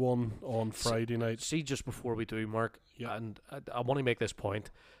big one on Friday night. See, just before we do, Mark, Yeah. and I want to make this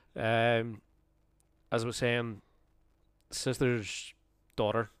point. As I was saying, sister's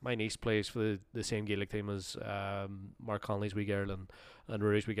daughter, my niece, plays for the same Gaelic team as Mark Conley's wee girl and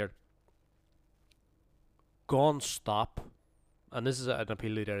Rory's wee girl. Gone stop, and this is an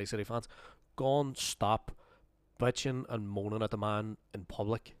appeal to Derry City fans. Gone stop bitching and moaning at the man in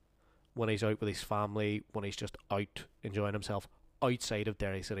public when he's out with his family, when he's just out enjoying himself outside of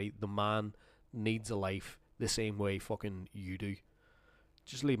Derry City. The man needs a life the same way fucking you do.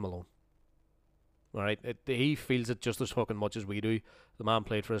 Just leave him alone. Alright? He feels it just as fucking much as we do. The man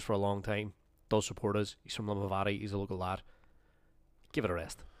played for us for a long time, does support us. He's from Limavady, he's a local lad. Give it a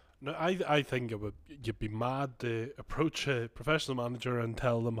rest. No, I think you'd be mad to approach a professional manager and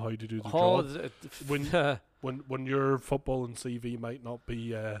tell them how to do the job when your football and CV might not be,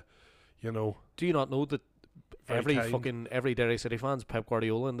 Do you not know that very kind. every Derry City fan's Pep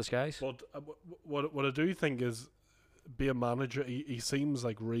Guardiola in disguise? But what I do think is, be a manager. He seems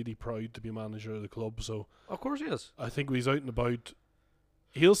like really proud to be manager of the club. So Of course he is. I think when he's out and about,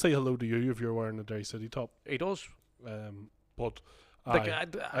 he'll say hello to you if you're wearing a Derry City top. He does. But Like,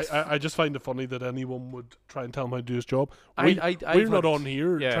 I just find it funny that anyone would try and tell him how to do his job. I've We're not had- on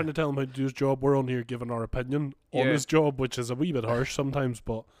here yeah. trying to tell him how to do his job. We're on here giving our opinion on Yeah. his job, which is a wee bit harsh sometimes.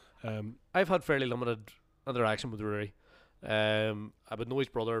 But I've had fairly limited interaction with Rory. I would know his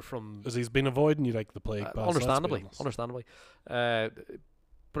brother from as he's been avoiding you like the plague. Baz, let's be understandably. honest.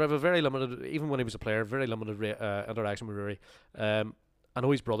 But I have a very limited, even when he was a player, very limited interaction with Rory. I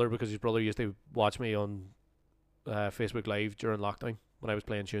know his brother because his brother used to watch me on Facebook Live during lockdown when I was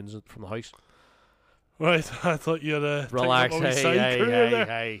playing tunes from the house. Right, I thought you had a Relax,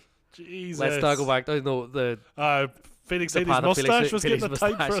 hey. Jesus. Let's talk back. No, the Felix the Healys' pan of moustache Felix- was Felix getting a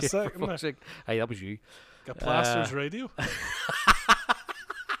tight for a moustache, second. for fuck's sake. Hey, that was you. Got Plasters radio.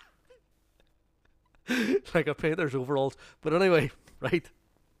 Like a painter's overalls. But anyway, right.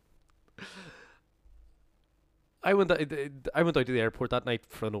 I went out to the airport that night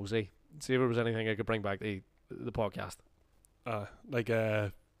for a nosy. See if there was anything I could bring back to the podcast. Like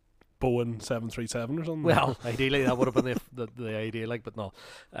a Boeing 737 or something. Well, ideally that would have been the idea, like, but no.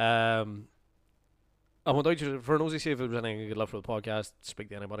 I went out for a nosy, see if there was anything I could love for the podcast, speak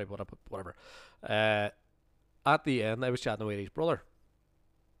to anybody, whatever. At the end, I was chatting away to his brother.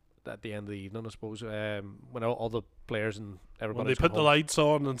 At the end of the evening, I suppose, when all the players and everybody when they put the lights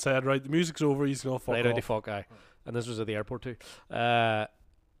on and said, right, the music's over, he's going to fuck right out the off. fuck guy. And this was at the airport too. And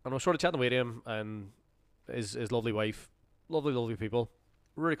I was sort of chatting away to him and his lovely wife, lovely people.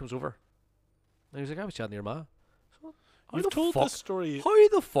 Rory comes over and he was like, I was chatting to your ma. So, You've told this story how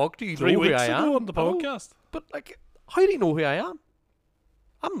the fuck do you 3 know who weeks I ago am on the I know, podcast. but like, how do you know who I am?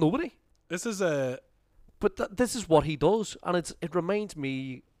 I'm nobody. This is a... But this is what he does, and it reminds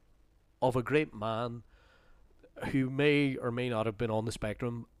me of a great man who may or may not have been on the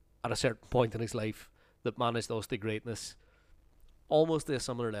spectrum at a certain point in his life that managed us to greatness, almost to a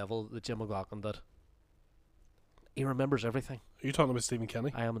similar level that Jim McLaughlin did. He remembers everything. Are you talking about Stephen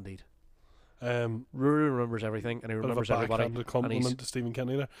Kenny? I am indeed. Rory Rory remembers everything, and he remembers everybody. A compliment to Stephen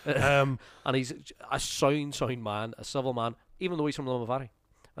Kenny there. And he's a sound man, a civil man, even though he's from Limavady,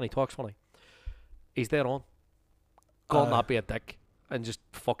 and he talks funny. He's dead on. God not be a dick and just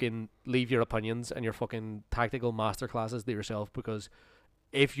fucking leave your opinions and your fucking tactical masterclasses to yourself, because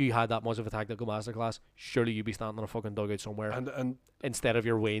if you had that much of a tactical masterclass, surely you'd be standing in a fucking dugout somewhere and instead of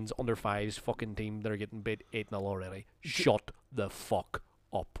your Wayne's under fives fucking team that are getting beat 8-0 already. Shut the fuck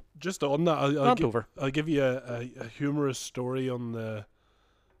up. just on that, I'll give you a humorous story on the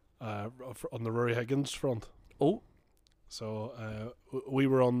Rory Higgins front. Oh. So we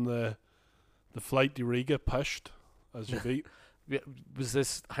were on the flight to Riga, pushed as you beat. Was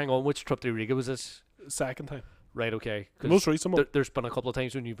this, hang on, which trip to Riga was this? Second time. Right, okay. The most recent one. There's been a couple of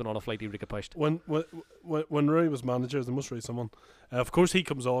times when you've been on a flight to Riga pushed. When Rory was manager, the most recent one, of course he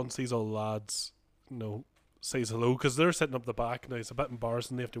comes on, sees all the lads, says hello, because they're sitting up the back. Now it's a bit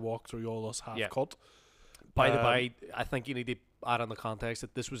embarrassing, they have to walk through all us half cut. By the by, I think you need to add in the context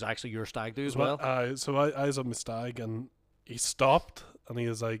that this was actually your stag do as well. So I was on my stag, and he stopped and he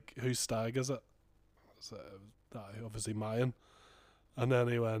was like, whose stag is it? So, obviously mine. And then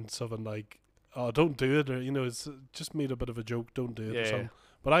he went something like, oh, don't do it, or it's just made a bit of a joke, don't do it or something.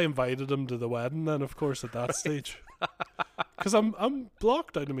 But I invited him to the wedding then, of course, at that stage, because I'm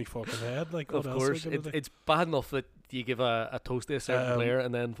blocked out of my fucking head. Like, what of else course, it's bad enough that you give a toast to a certain player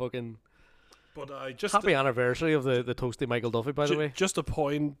and then fucking. But I just happy anniversary of the toast to Michael Duffy, by the way. Just a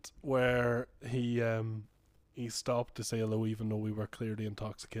point where he stopped to say hello, even though we were clearly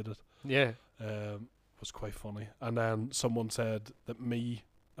intoxicated. Yeah. Was quite funny. And then someone said that me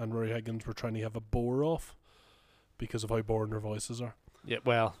and Rory Higgins were trying to have a bore off because of how boring their voices are. Yeah,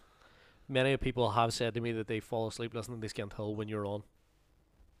 well, many people have said to me that they fall asleep listening to Skint Hill when you're on.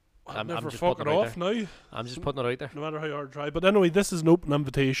 I'm I'm never just fucking putting it out off now, I'm just putting it out there. no matter how hard I try. But anyway, this is an open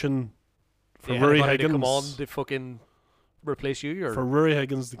invitation for Yeah, Rory anybody to Higgins. come on to fucking replace you, or For Rory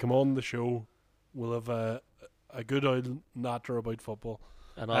Higgins to come on the show, we'll have a good old natter about football.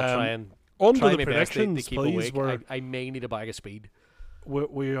 and I'll try and On to try the my best to predictions, keep please. awake. I may need a bag of speed.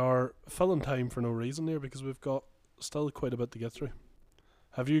 We are filling time for no reason here because we've got still quite a bit to get through.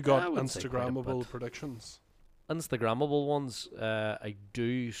 Have you I got wouldn't say quite a Instagrammable bit. predictions? Instagrammable ones, I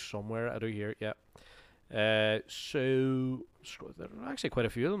do somewhere. I do here, yeah. So there are actually quite a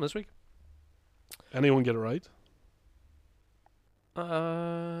few of them this week. Anyone get it right?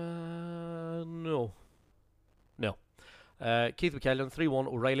 No. Keith McKellen 3-1.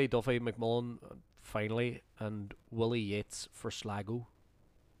 O'Reilly, Duffy, McMullen, finally, and Willie Yates for Sligo.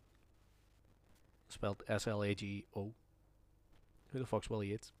 Spelled Slago. Who the fuck's Willie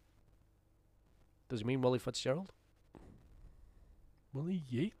Yates? Does he mean Willie Fitzgerald? Willie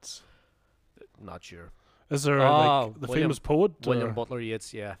Yates? Not sure. Is there Oh, like the William- famous poet? William or- Butler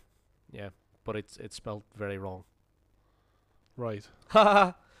Yeats, yeah, but it's spelled very wrong. Right.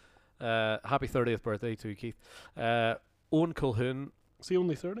 Happy 30th birthday to Keith. Owen Colquhoun, Is he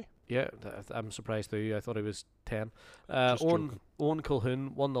only 30? yeah, I'm surprised too. I thought he was 10. Just Owen joking.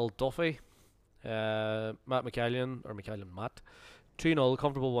 Colquhoun 1-0 Duffy. Matt Matt 2-0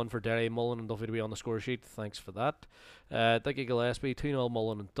 comfortable one for Derry. Mullen and Duffy to be on the score sheet. Thanks for that. Dickie Gillespie 2-0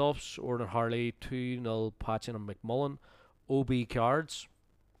 Mullen and Duffs. Orton Harley 2-0 Patchen and McMullen. OB Cards.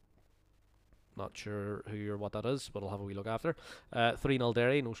 Not sure who or what that is, but I'll have a wee look after. 3-0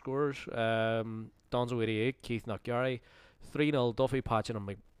 Derry, no scores. Donzo 88, Keith Knockgary. 3-0 Duffy, Patchen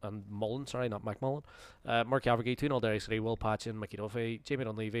and Mullen. Sorry, not McMullen. Mark Cavergy 2-0 Derry City, Will Patchen, Mickey Duffy. Jamie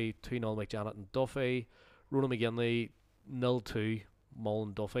Dunleavy 2-0 McJanet and Duffy. Ronan McGinley 0-2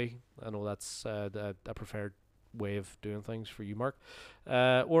 Mullen Duffy. I know that's a preferred way of doing things for you, Mark.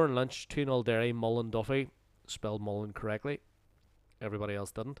 Warren Lynch 2-0 Derry, Mullen Duffy. Spelled Mullen correctly. Everybody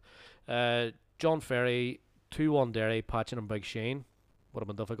else didn't. John Ferry 2-1 Derry, Patchen and Big Shane. Would have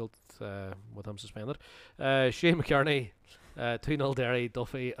been difficult with him suspended. Shane McCartney 2-0 Derry,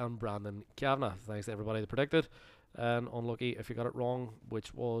 Duffy and Brandon Kavanagh. Thanks to everybody that predicted. And unlucky if you got it wrong,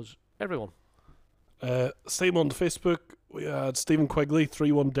 which was everyone. Same on Facebook. We had Stephen Quigley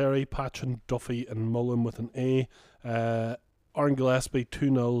 3-1 Derry, Patchen, Duffy and Mullen with an A. Aaron Gillespie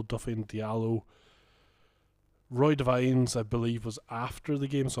 2-0 Duffy and Diallo. Roy Devines, I believe, was after the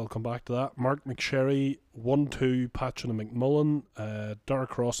game, so I'll come back to that. Mark McSherry 1-2 Patchen and McMullen. Derek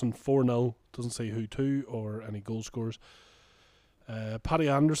Crossan 4-0. Doesn't say who to or any goal scores. Paddy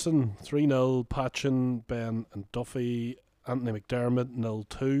Anderson 3-0 Patchen, Ben and Duffy. Anthony McDermott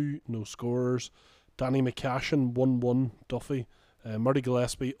 0-2, no scorers. Danny McCashin 1-1 Duffy. Murray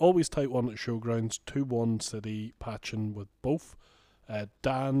Gillespie always tight one at Showgrounds 2-1 City, Patchen with both.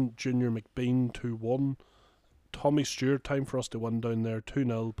 Dan Junior McBean 2-1. Tommy Stewart, time for us to win down there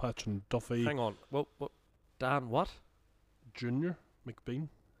 2-0 Patchen Duffy. Hang on. What? Dan what? Junior McBean.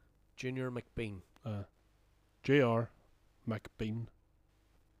 Junior McBean. J.R. McBean.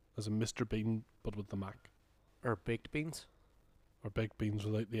 As in Mr. Bean, but with the Mac. Or baked beans? Or baked beans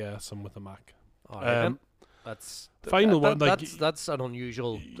without the S and with the Mac. Alright, then. That's final one. Like, that's an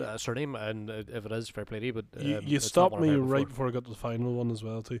unusual surname, and if it is, fair play to you. But you it's not stopped one I've me heard right before. before I got to the final one as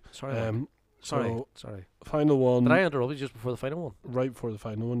well too. Sorry, Mark. Sorry. Final one. Did I interrupt you just before the final one? Right before the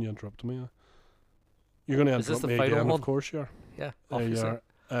final one, you interrupted me. You're going to Is this interrupt the me final again, one? of course you are. Yeah, There you obviously.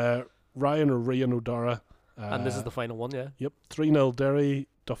 are. Ryan or Rian O'Dara. And this is the final one, yeah. Yep, 3-0 Derry,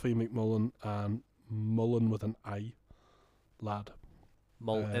 Duffy McMullen, and Mullen with an I. Lad.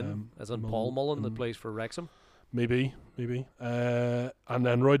 Mullen, as in Paul Mullen that plays for Wrexham. Maybe. And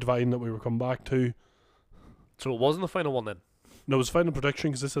then Roy Devine that we were coming back to. So it wasn't the final one then. No, it was final prediction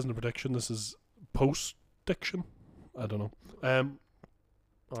because this isn't a prediction. This is post-diction. I don't know.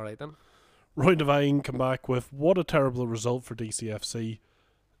 All right then. Roy Devine come back with what a terrible result for DCFC.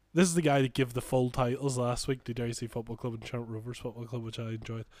 This is the guy that gave the full titles last week to Derry City Football Club and Chant Rovers Football Club, which I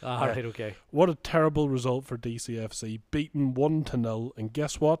enjoyed. All right, okay. What a terrible result for DCFC, beaten 1-0, and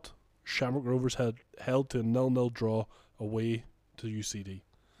guess what? Shamrock Rovers had held to a 0-0 draw away to UCD.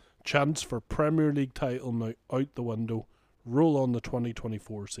 Chance for Premier League title now out the window. Roll on the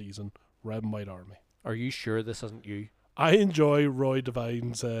 2024 season. Red and White Army. Are you sure this isn't you? I enjoy Roy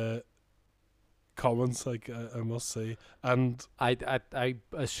Devine's comments, like I must say, and I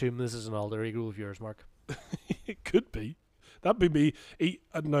assume this is an alter ego of yours, Mark. it could be. That'd be me.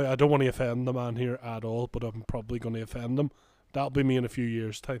 Now, I don't want to offend the man here at all, but I'm probably going to offend him. That'll be me in a few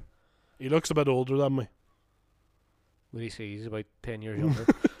years' time. He looks a bit older than me. What do you say? He's about 10 years younger.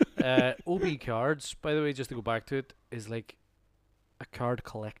 OB Cards, by the way, just to go back to it, is like a card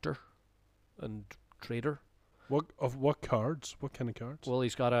collector and trader. What cards? What kind of cards? Well,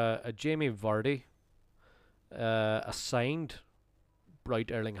 he's got a Jamie Vardy, a signed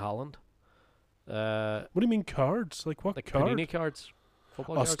Bright Erling Haaland. What do you mean cards? Like what Like card? Panini cards.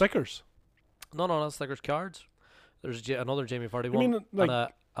 Football Oh, cards. stickers. No, not stickers, cards. There's another Jamie Vardy You one. mean like and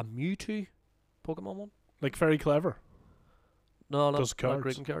a Mewtwo Pokemon one. like very clever? No, Does not cards.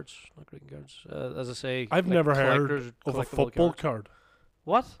 greeting cards. Not greeting cards. As I say, I've like never heard collectors- of a collectible football cards. card.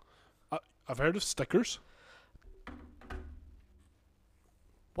 What? I've heard of stickers.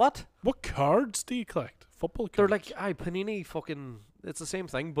 What? What cards do you collect? Football cards. They're like, Panini fucking. It's the same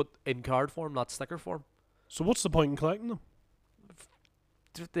thing, but in card form, not sticker form. So what's the point in collecting them?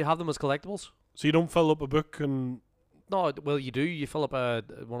 They have them as collectibles. So you don't fill up a book and No, well, you do. You fill up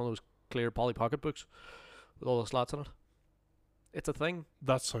one of those clear poly pocket books with all the slots in it. It's a thing.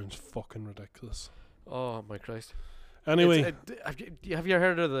 that sounds fucking ridiculous. Oh my Christ! Anyway, Have you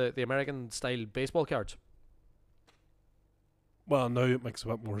heard of the American style baseball cards? well, now it makes a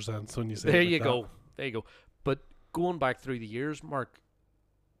bit more sense when you say. There it like you that. go. There you go. But going back through the years, Mark,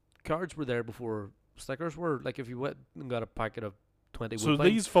 cards were there before stickers were. Like if you went and got a packet of 20 So Woodbines,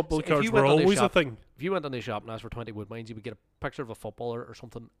 these football So if cards you were went on the always a shop- thing. if you went on the shop and asked for 20 Woodbines, you would get a picture of a footballer or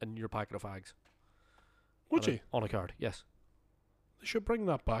something in your packet of fags. Would you? On a card, yes. They should bring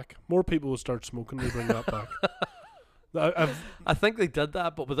that back. More people will start smoking. They bring that back. I think they did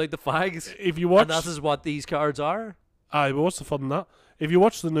that, but without the fags. If you watch, And that is what these cards are. but what's the fun in that? If you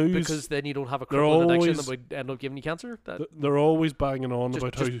watch the news, Because then you don't have a they're crippling addiction always- that would end up giving you cancer. That, they're always banging on Just-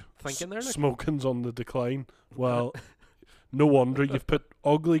 about just how thinking there, like. smoking's on the decline. Well, no wonder you've put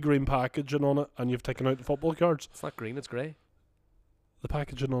ugly green packaging on it and you've taken out the football cards. it's not green, it's grey. The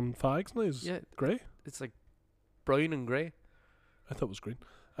packaging on fags now is Yeah, grey. it's like brown and grey. I thought it was green.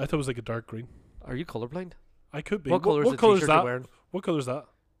 I thought it was like a dark green. Are you colourblind? I could be. What colour is what the colour's t-shirt you're that? wearing? What colour's that?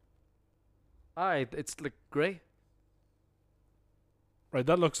 It's like grey. Right,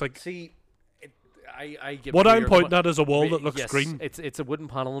 that looks like. See, I get What where I'm you're pointing coming- at is a wall that looks yes, green. It's a wooden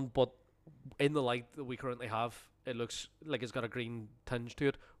paneling, but in the light that we currently have, it looks like it's got a green tinge to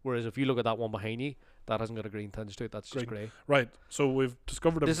it. Whereas if you look at that one behind you, that hasn't got a green tinge to it. That's just grey. Right, so we've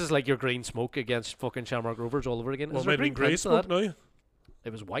discovered a. This is like your green smoke against fucking Shamrock Rovers all over again. well, Is there maybe green grey tinge to smoke that? now.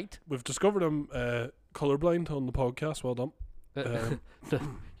 It was white. We've discovered him colourblind on the podcast. Well done.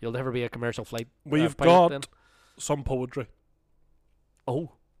 You'll never be a commercial flight. We've pilot got then. some poetry.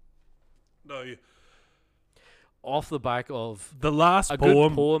 Oh, No, off the back of the last a poem.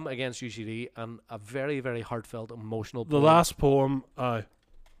 good poem against UCD and a very, very heartfelt, emotional The poem. last poem, I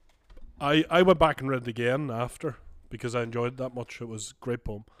went back and read it again after because I enjoyed it that much. It was a great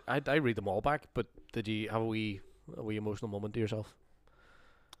poem. I read them all back, but did you have a wee emotional moment to yourself?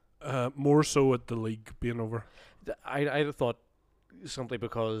 More so at the league being over. I thought simply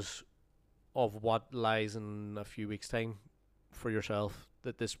because of what lies in a few weeks' time for yourself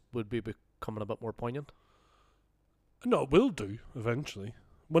that this would be becoming a bit more poignant. No, it will do eventually.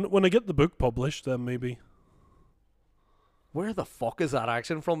 When I get the book published, then maybe. Where the fuck is that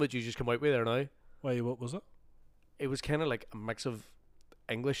accent from that you just come out with there now? Wait, what was it? It was kind of like a mix of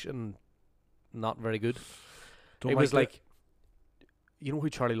English and not very good. Don't It was it. like, you know who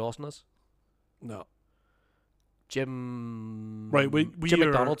Charlie Lawson is? No. Jim. Right, we Jim are-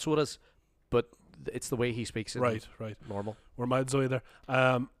 McDonald, so it is, but it's the way he speaks. In Right. Normal. We're miles away there.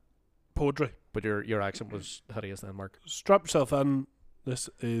 Poetry. But your accent was hideous then, Mark. Strap yourself in. This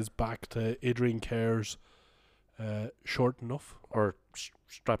is back to Adrian Kerr's Short Enough. Or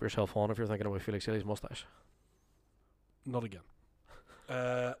strap yourself on if you're thinking about Felix Healys' moustache. Not again.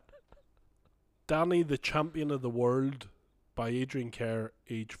 Danny, the Champion of the World by Adrian Kerr,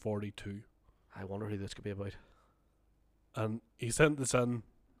 age 42. I wonder who this could be about. And he sent this in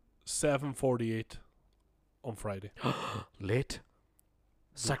 7:48 on Friday. Late.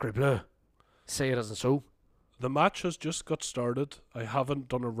 Sacre bleu. Say it isn't so. The match has just got started. I haven't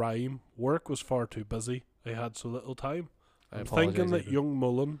done a rhyme. Work was far too busy. I had so little time. I'm thinking that young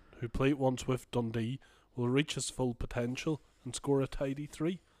Mullen, who played once with Dundee, will reach his full potential and score a tidy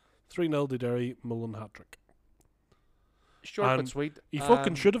 3. 3-0 to Derry, Mullen hat-trick. Short And but sweet. He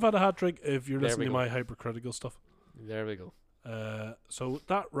fucking should have had a hat-trick if you're there listening we to go. my hypercritical stuff. There we go. So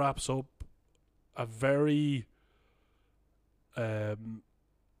that wraps up a very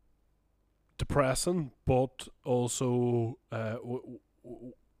depressing but also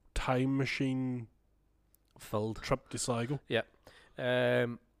time machine filled. trip to Sligo.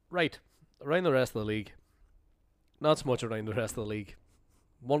 Right, around the rest of the league. Not so much around the rest of the league.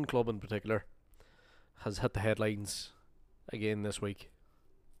 One club in particular has hit the headlines again this week.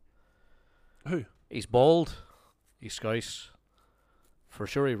 Who? He's bald. He's Scouse. For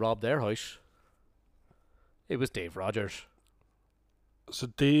sure he robbed their house. It was Dave Rogers. So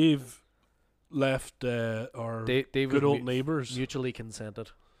Dave left our Dave good was old neighbours. mutually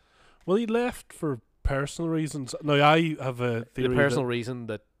consented. Well, he left for personal reasons. Now, I have a theory. The personal reason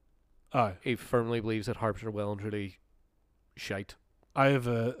that Aye. he firmly believes that Harps are well and truly shite. I have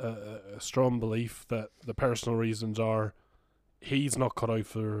a strong belief that the personal reasons are he's not cut out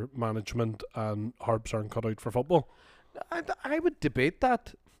for management and Harps aren't cut out for football. I would debate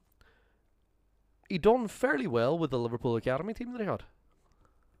that. He done fairly well with the Liverpool academy team that he had.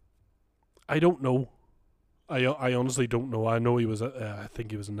 I don't know. I honestly don't know. I know he was. I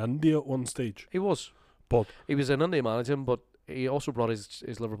think he was in India at one stage. He was. But he was in India managing, but he also brought his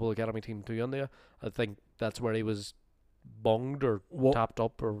Liverpool academy team to India. I think that's where he was bunged or tapped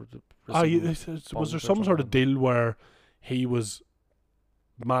up or. Was there some sort of deal where he was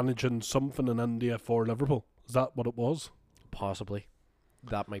managing something in India for Liverpool? Is that what it was? Possibly.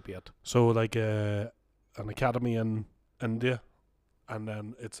 That might be it. So like an academy in India, and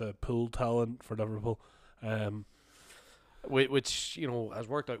then it's a pool talent for Liverpool. Which, has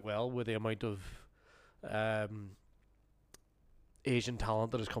worked out well with the amount of Asian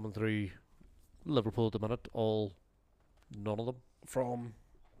talent that is coming through Liverpool at the minute. None of them from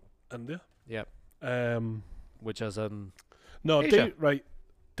India. Yeah. Which is in no, Asia.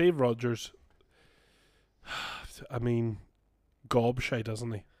 Dave Rogers. I mean, gobshite,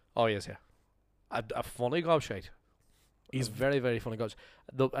 isn't he? Oh yes, yeah. A funny gobshite. He's very, very funny gobshite.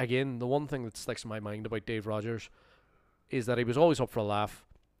 The one thing that sticks in my mind about Dave Rogers is that he was always up for a laugh.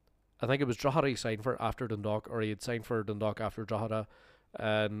 I think it was Drogheda he signed for after Dundalk, or he had signed for Dundalk after Drogheda,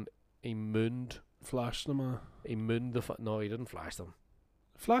 and he flashed them. He mooned the. No, he didn't flash them.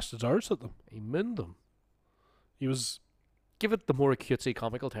 Flashed his arse at them. He mooned them. He was. Give it the more cutesy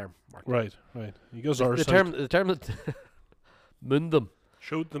comical term, Mark. Right. He goes arse. The term that mooned them.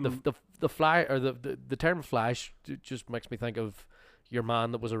 Showed them the flash, or the term flash just makes me think of your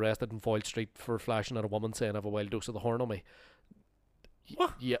man that was arrested in Foyle Street for flashing at a woman saying, "I have a wild dose of the horn on me."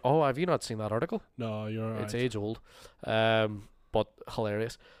 What? Yeah. Oh, have you not seen that article? No, you're right. It's age old, but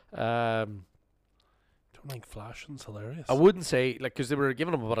hilarious. Don't think flashing's hilarious. I wouldn't say because they were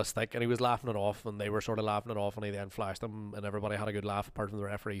giving him a bit of stick and he was laughing it off, and they were sort of laughing it off, and he then flashed them, and everybody had a good laugh apart from the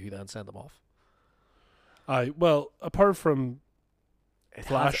referee who then sent them off. Well, apart from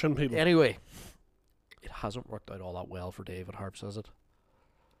flashing people. Anyway, it hasn't worked out all that well for David Harps, has it?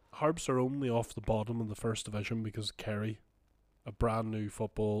 Harps are only off the bottom of the first division because Kerry, a brand new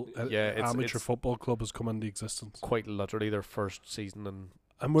amateur football club, has come into existence. Quite literally their first season in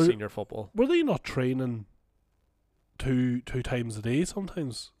senior football. Were they not training two times a day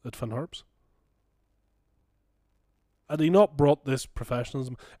sometimes at Finn Harps? Had he not brought this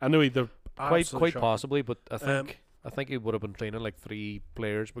professionalism? Anyway, they're quite possibly, but I think he would have been training like 3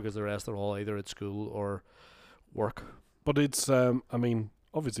 players because the rest are all either at school or work. But it's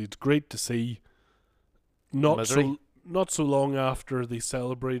obviously it's great to see. Not so long after they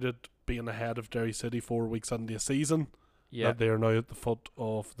celebrated being ahead of Derry City 4 weeks into the season, that they are now at the foot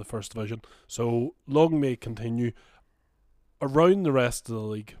of the first division. So long may it continue. Around the rest of the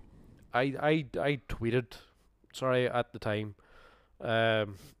league, I tweeted, at the time,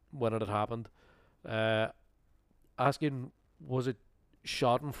 when it had happened, asking, was it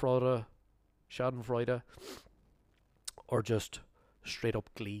Schadenfreude, or just straight up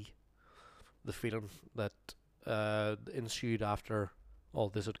glee, the feeling that ensued after all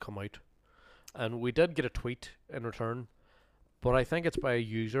this had come out. And we did get a tweet in return, but I think it's by a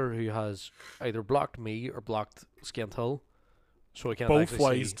user who has either blocked me or blocked Skint Hill, so I can't both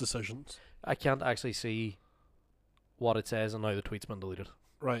wise decisions. I can't actually see what it says and now the tweet's been deleted.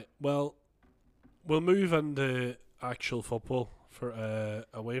 Right, well, we'll move into actual football for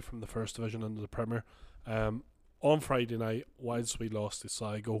away from the first division into the Premier. On Friday night, whilst we lost to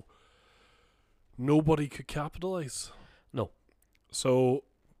Sligo, nobody could capitalise. No. So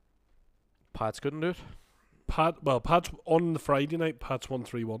Pats couldn't do it. Pats on the Friday night, Pats won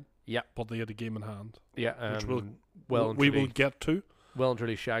 3-1. Yeah. But they had a game in hand. Yeah, which we will get to. Well and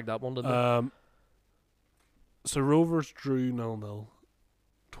truly shagged that one, didn't they? So Rovers drew 0-0.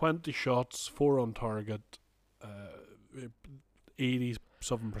 20 shots, 4 on target,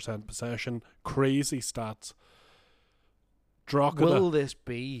 87% possession. Crazy stats. Drogheda. Will this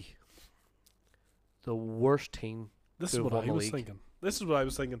be the worst team? This is what I was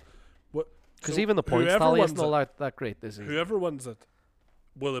thinking. Because So even the points whoever tally wins isn't all that great this season. Whoever wins it,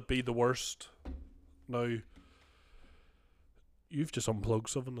 will it be the worst? Now, you've just unplugged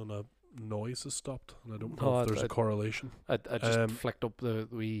something and a noise has stopped, and I don't know if there's a correlation. I just flicked up the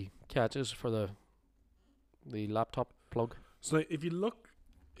wee catches for the laptop plug. So now, if you look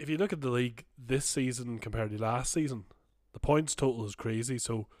at the league this season compared to last season, the points total is crazy.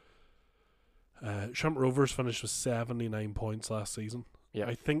 So, Shamrock Rovers finished with 79 points last season. Yeah.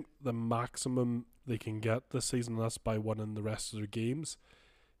 I think the maximum they can get this season, that's by winning the rest of their games,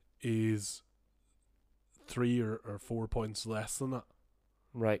 is 3 or 4 points less than that.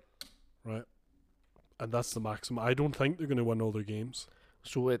 Right. And that's the maximum. I don't think they're going to win all their games.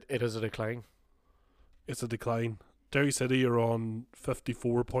 So it is a decline. It's a decline. Derry City are on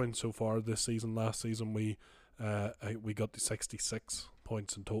 54 points so far this season. Last season we got to 66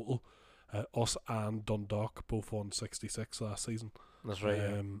 points in total. Us and Dundalk both on 66 last season. That's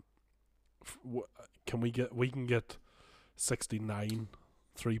right. We can get 69,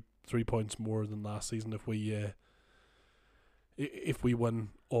 3 points more than last season if we win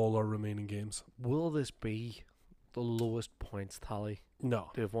all our remaining games. Will this be the lowest points tally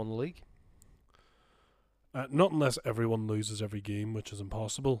No, to have won the league? not unless everyone loses every game, which is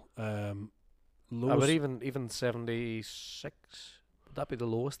impossible. But even 76, would that be the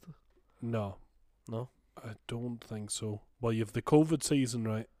lowest? No, I don't think so. Well, you have the COVID season,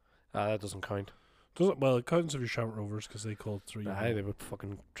 right? That doesn't count. Doesn't well? It counts if you're Shamrock Rovers because they called 3. Aye, they would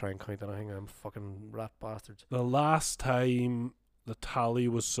fucking try and count anything. I'm fucking rat bastards. The last time the tally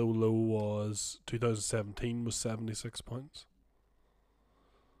was so low was 2017, was 76 points.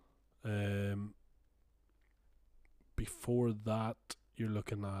 Before that, you're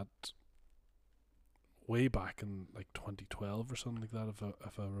looking at way back in like 2012 or something like that,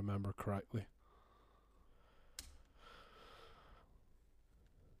 if I remember correctly.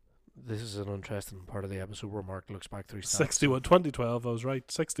 This is an interesting part of the episode where Mark looks back through stats. 2012, I was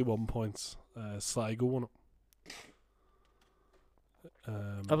right. 61 points. Sligo won it.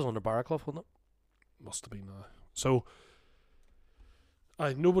 That was under Barraclough, wasn't it? Must have been. So,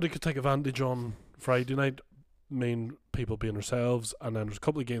 nobody could take advantage on Friday night. Main people being ourselves, and then there's a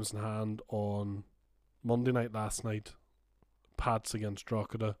couple of games in hand on Monday night last night. Pats against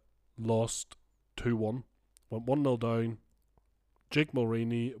Drogheda, lost 2-1, went 1-0 down. Jake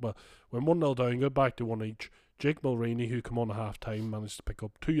Mulroney, went 1-0 down, got back to 1 each. Jake Mulroney, who come on at half time, managed to pick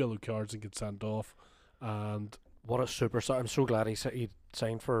up 2 yellow cards and get sent off. And what a superstar! I'm so glad he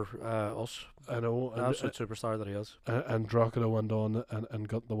signed for us. I know, An absolute superstar that he is. And Drogheda went on and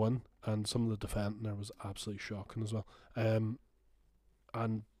got the win. And some of the defending there was absolutely shocking as well. And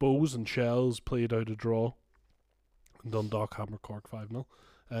Bows and Shells played out a draw. And Dundalk hammered Cork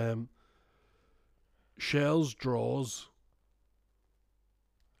 5-0. Shells draws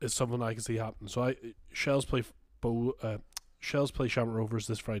is something I can see happening. So Shells play Shamrock Rovers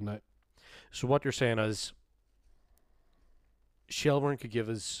this Friday night. So what you're saying is Shelbourne could give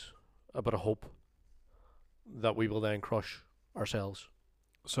us a bit of hope that we will then crush ourselves.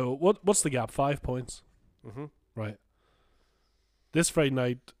 So what's the gap? 5 points. Mm-hmm. Right. This Friday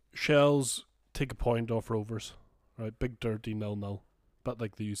night, Shells take a point off Rovers. Right, big dirty 0-0, but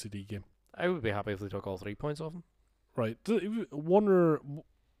like the UCD game. I would be happy if they took all 3 points off them. Right,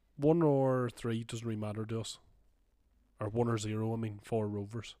 one or 3 doesn't really matter to us, or 1 or 0. I mean, for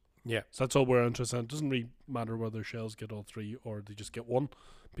Rovers. Yeah. So that's all we're interested in. It doesn't really matter whether Shells get all 3 or they just get 1,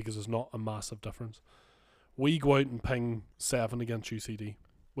 because it's not a massive difference. We go out and ping 7 against UCD,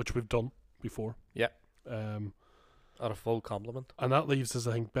 which we've done before. Yeah. At a full complement. And that leaves us,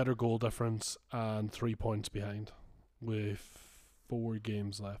 I think, better goal difference and 3 points behind with 4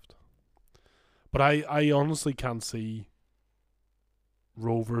 games left. But I honestly can't see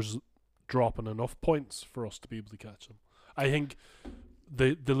Rovers dropping enough points for us to be able to catch them. I think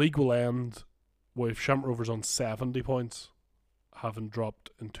the league will end with Shamrock Rovers on 70 points, having dropped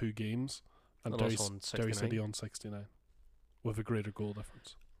in 2 games, and Derry City on 69, with a greater goal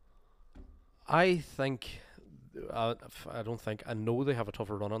difference. I know they have a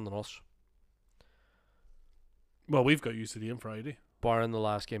tougher run on than us. Well, we've got UCD on Friday. Barring the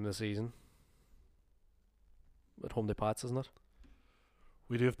last game of the season. At home to Pats, isn't it?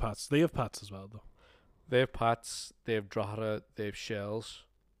 We do have Pats. They have Pats as well, though. They have Pats, they have Drogheda, they have Shells.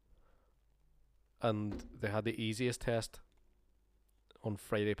 And they had the easiest test on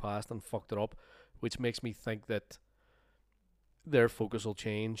Friday past and fucked it up, which makes me think that their focus will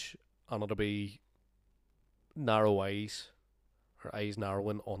change and it'll be narrow eyes, or eyes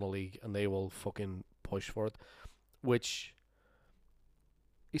narrowing on the league, and they will fucking push for it, which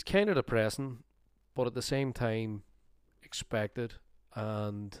is kind of depressing, but at the same time expected.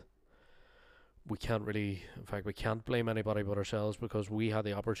 And we can't really, in fact, we can't blame anybody but ourselves because we had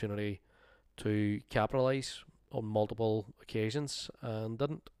the opportunity to capitalise on multiple occasions and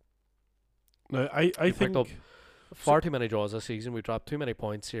didn't. Now, I We picked think up far too many draws this season. We dropped too many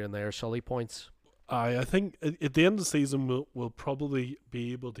points here and there, silly points. I think at the end of the season we'll probably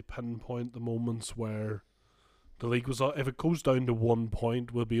be able to pinpoint the moments where the league was. If it goes down to 1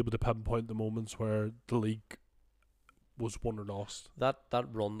 point, we'll be able to pinpoint the moments where the league was won or lost. That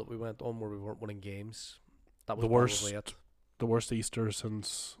run that we went on where we weren't winning games, that was The worst. probably it. The worst Easter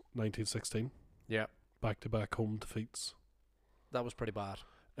since 1916. Yeah, Back-to-back home defeats. that was pretty bad.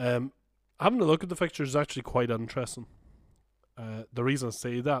 Having a look at the fixtures is actually quite interesting. The reason I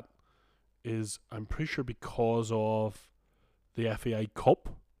say that is I'm pretty sure because of the FAI Cup.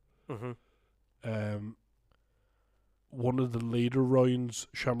 Mm-hmm. One of the later rounds,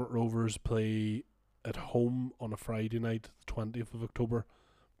 Shamrock Rovers play at home on a Friday night, the 20th of October,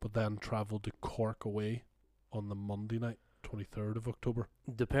 but then travel to Cork away on the Monday night, 23rd of October.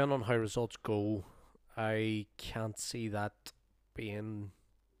 Depending on how results go, I can't see that being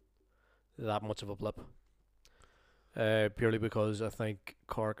that much of a blip. Purely because I think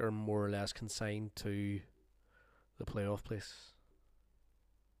Cork are more or less consigned to the playoff place.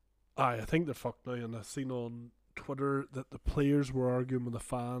 I think they're fucked now, and I've seen on Twitter that the players were arguing with the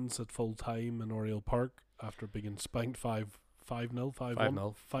fans at full time in Oriel Park after being spanked 5-0,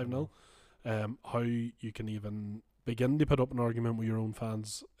 5-1, 5-0. How you can even begin to put up an argument with your own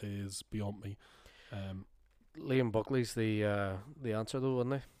fans is beyond me. Liam Buckley's the answer though,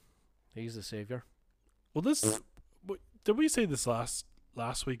 isn't he? He's the saviour. Well, this did we say this last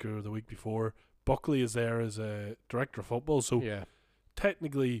week or the week before? Buckley is there as a director of football, so Yeah.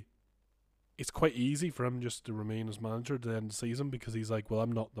 technically it's quite easy for him just to remain as manager at the end of the season because he's like, well,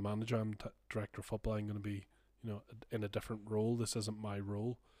 I'm not the manager, I'm director of football, I'm going to be, in a different role. This isn't my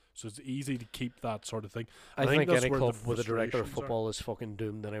role. So it's easy to keep that sort of thing. I think that's any where club the with a director of frustrations football is fucking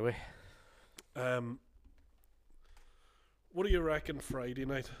doomed anyway. What do you reckon Friday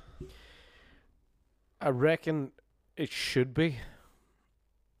night? I reckon it should be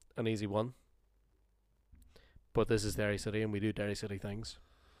an easy one. But this is Derry City and we do Derry City things.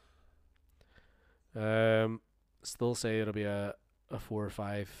 Still say it'll be a 4 or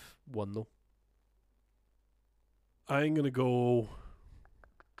 5-1 though. I'm going to go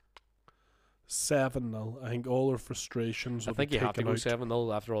 7-0. I think all our frustrations will I think be you have to taken go out.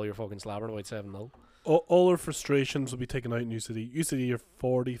 7-0 after all your fucking slabbering about 7-0. All our frustrations will be taken out in UCD. UCD are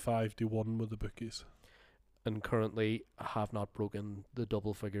 45-1 with the bookies. And currently have not broken the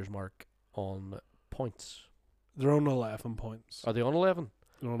double figures mark on points. They're on 11 points. Are they on 11?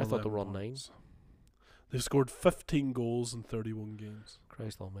 They're on I thought they 11 were on 9. points. They've scored 15 goals in 31 games.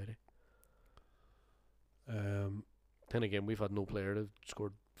 Christ almighty. Um, Then again, we've had no player that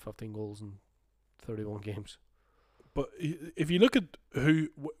scored 15 goals in 31 games. but if you look at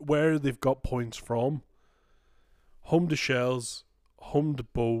where they've got points from, home to Shells, home to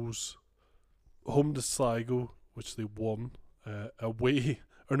Bows, home to Sligo, which they won,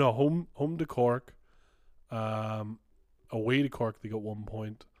 home to Cork, away to Cork they got 1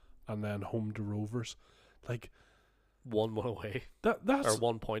 point, and then home to Rovers. Like 1 away. that's Or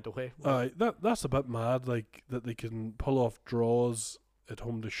 1 point away. that's a bit mad. Like that they can pull off draws at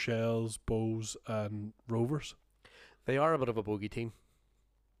home to Shells, Bows, and Rovers. They are a bit of a bogey team.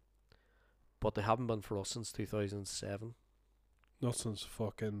 But they haven't been for us since 2007. Not since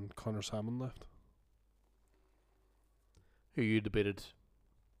fucking Connor Salmon left. Who you debated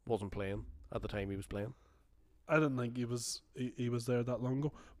wasn't playing at the time he was playing. I didn't think he was there that long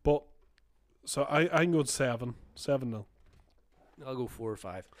ago. But so I'm going 7-0. I'll go 4 or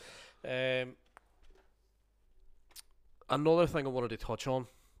 5. Another thing I wanted to touch on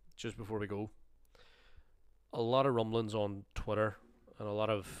just before we go. A lot of rumblings on Twitter and a lot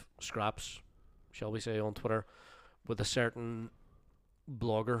of scraps, shall we say, on Twitter with a certain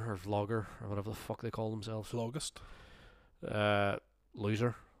blogger or vlogger or whatever the fuck they call themselves. Vlogist.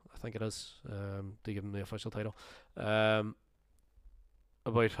 Loser, I think it is, to give him the official title. About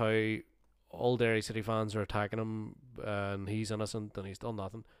how all Derry City fans are attacking him and he's innocent and he's done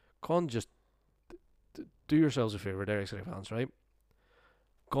nothing. Con, just do yourselves a favour, Derry City fans, right?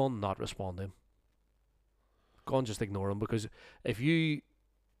 Go on, not respond to him. Go on, just ignore him, because if you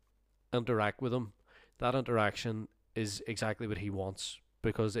interact with him, that interaction is exactly what he wants,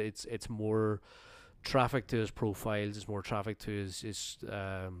 because it's more traffic to his profiles, it's more traffic to his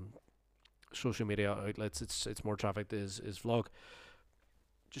social media outlets, it's more traffic to his vlog.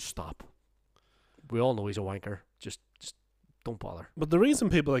 Just stop. We all know he's a wanker. Just don't bother. But the reason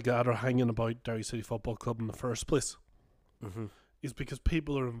people like that are hanging about Derry City Football Club in the first place Mm-hmm. is because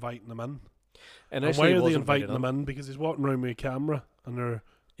people are inviting them in. And Initially, why he are they wasn't inviting invited him in? Because he's walking around with a camera, and they're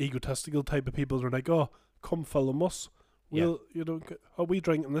egotistical type of people. They're like, "Oh, come film us. We'll, are we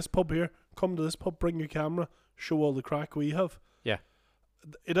drinking this pub here? Come to this pub, bring your camera, show all the crack we have." Yeah.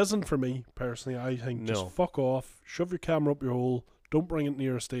 It isn't for me personally. I think No. just fuck off, shove your camera up your hole. Don't bring it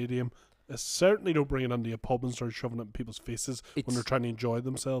near a stadium. Certainly don't bring it into a pub and start shoving it in people's faces when they're trying to enjoy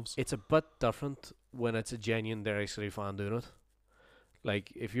themselves. It's a bit different when it's a genuine Derry City fan doing it.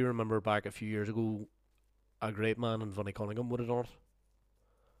 Like, if you remember back a few years ago, a great man and Vinnie Cunningham would have done it.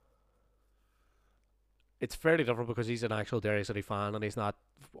 It's fairly different because he's an actual Derry City fan and he's not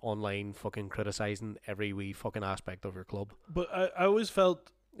online fucking criticising every wee fucking aspect of your club. But I always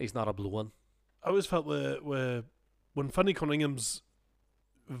felt... He's not a blow-in. I always felt when Vinnie Cunningham's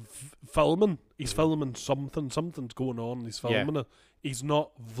filming, he's filming something's going on, he's filming it. He's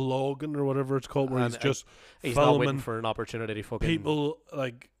not vlogging or whatever it's called, where he's just he's filming not waiting for an opportunity to fucking... people,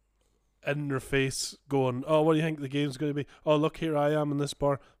 like, in their face going, "Oh, what do you think the game's going to be? Oh, look, here I am in this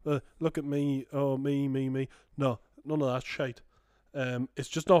bar. Look at me. Oh, me. No, none of that shite. It's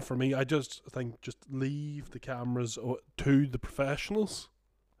just not for me. I just think just leave the cameras to the professionals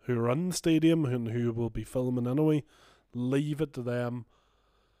who are in the stadium and who will be filming anyway. Leave it to them.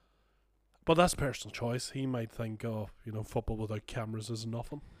 But that's personal choice. He might think, oh, football without cameras is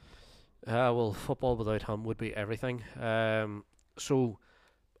nothing. Well, football without him would be everything. So,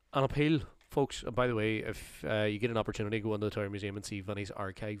 an appeal, folks. And by the way, if you get an opportunity, go into the Tower Museum and see Vinnie's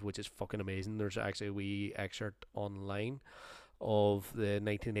archive, which is fucking amazing. There's actually a wee excerpt online of the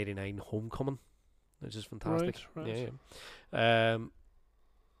 1989 homecoming, which is fantastic. Right. Yeah.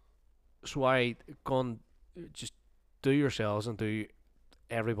 So I gone, just do yourselves and do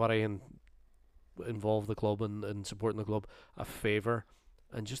everybody and involve the club and supporting the club a favour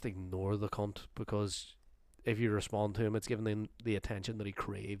and just ignore the cunt, because if you respond to him, it's giving him the attention that he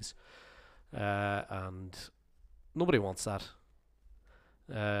craves, and nobody wants that.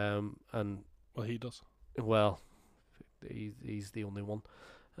 And well, he does. Well, he's the only one.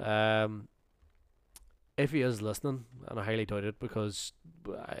 If he is listening, and I highly doubt it, because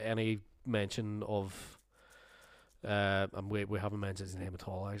any mention of and we haven't mentioned his name at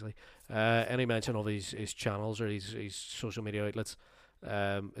all, actually. Any mention of his channels or his social media outlets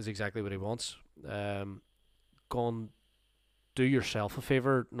is exactly what he wants. Go and do yourself a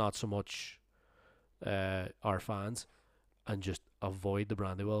favour, not so much our fans, and just avoid the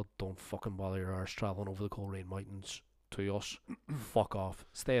Brandywell. Don't fucking bother your arse travelling over the Coleraine Mountains to us. Fuck off.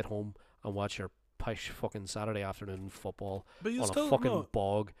 Stay at home and watch your pish fucking Saturday afternoon football on a fucking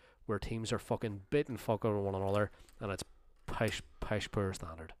bog where teams are fucking biting fuck over one another, and it's pish poor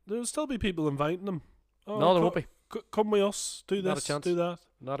standard. There'll still be people inviting them. Oh, no, there won't be. Come with us. Do Not this. a chance. Do that.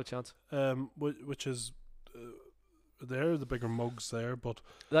 Not a chance. Which is there, the bigger mugs there, but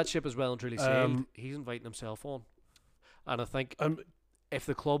that ship is well and truly sailed. He's inviting himself on, and I think if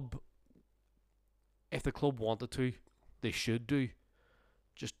the club wanted to, they should do.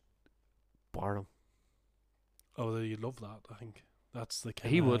 Just bar him. Oh, you'd love that. I think that's the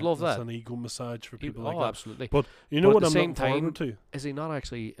kind. He would love that. An ego massage for people like that. that. Absolutely. But you know but what? At I'm the same looking forward time, to. Is he not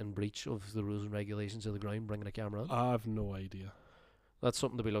actually in breach of the rules and regulations of the ground, bringing a camera in? I have no idea. That's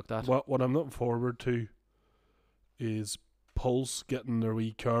something to be looked at. What I'm looking forward to is Pulse getting their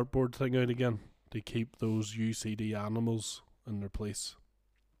wee cardboard thing out again to keep those UCD animals in their place.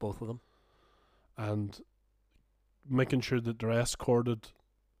 Both of them. And making sure that they're escorted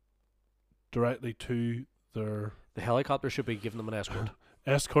directly to their... The helicopter should be giving them an escort.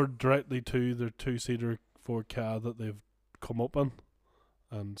 Escort directly to their two-seater Ford car that they've come up in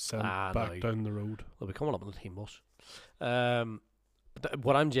and sent back down the road. They'll be coming up on the team bus.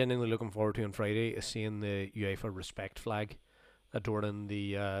 What I'm genuinely looking forward to on Friday is seeing the UEFA respect flag adorning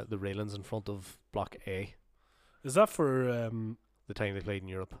the railings in front of Block A. Is that for the time they played in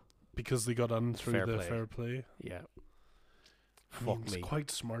Europe? Because they got in through fair play. Yeah. Fuck me. It's quite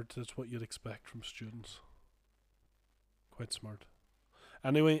smart. That's what you'd expect from students. Quite smart.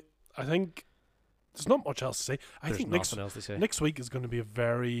 Anyway, I think there's not much else to say. I think next week is going to be a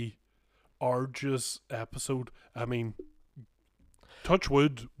very arduous episode. I mean, touch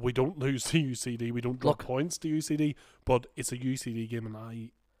wood, we don't lose to UCD. We don't drop points to UCD, but it's a UCD game,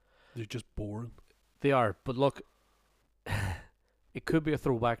 and they're just boring. They are, but look, it could be a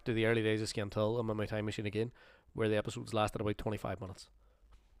throwback to the early days of Scantil. I'm on my time machine again, where the episodes lasted about 25 minutes.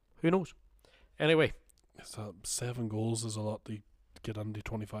 Who knows? Anyway. 7 goals is a lot to get into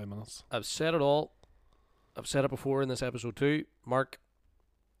 25 minutes. I've said it all. I've said it before in this episode too. Mark,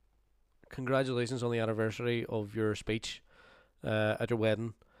 congratulations on the anniversary of your speech at your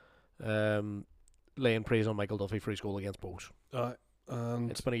wedding, laying praise on Michael Duffy for his goal against Bows.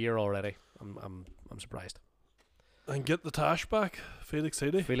 And It's been a year already. I'm surprised. and get the tash back, Felix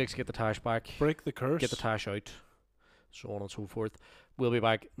Healys. Felix, get the tash back. Break the curse. Get the tash out. So on and so forth. We'll be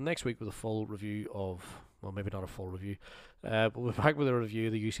back next week with a full review of, well, maybe not a full review. We'll be back with a review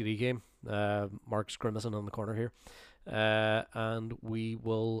of the UCD game. Mark's grimacing in the corner here. And we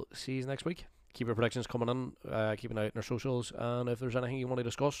will see you next week. Keep your predictions coming in. Keep an eye out on our socials. And if there's anything you want to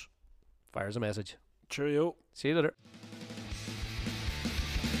discuss, fire us a message. Cheerio. See you later.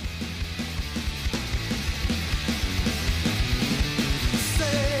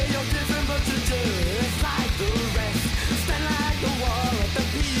 Say you're different but you do.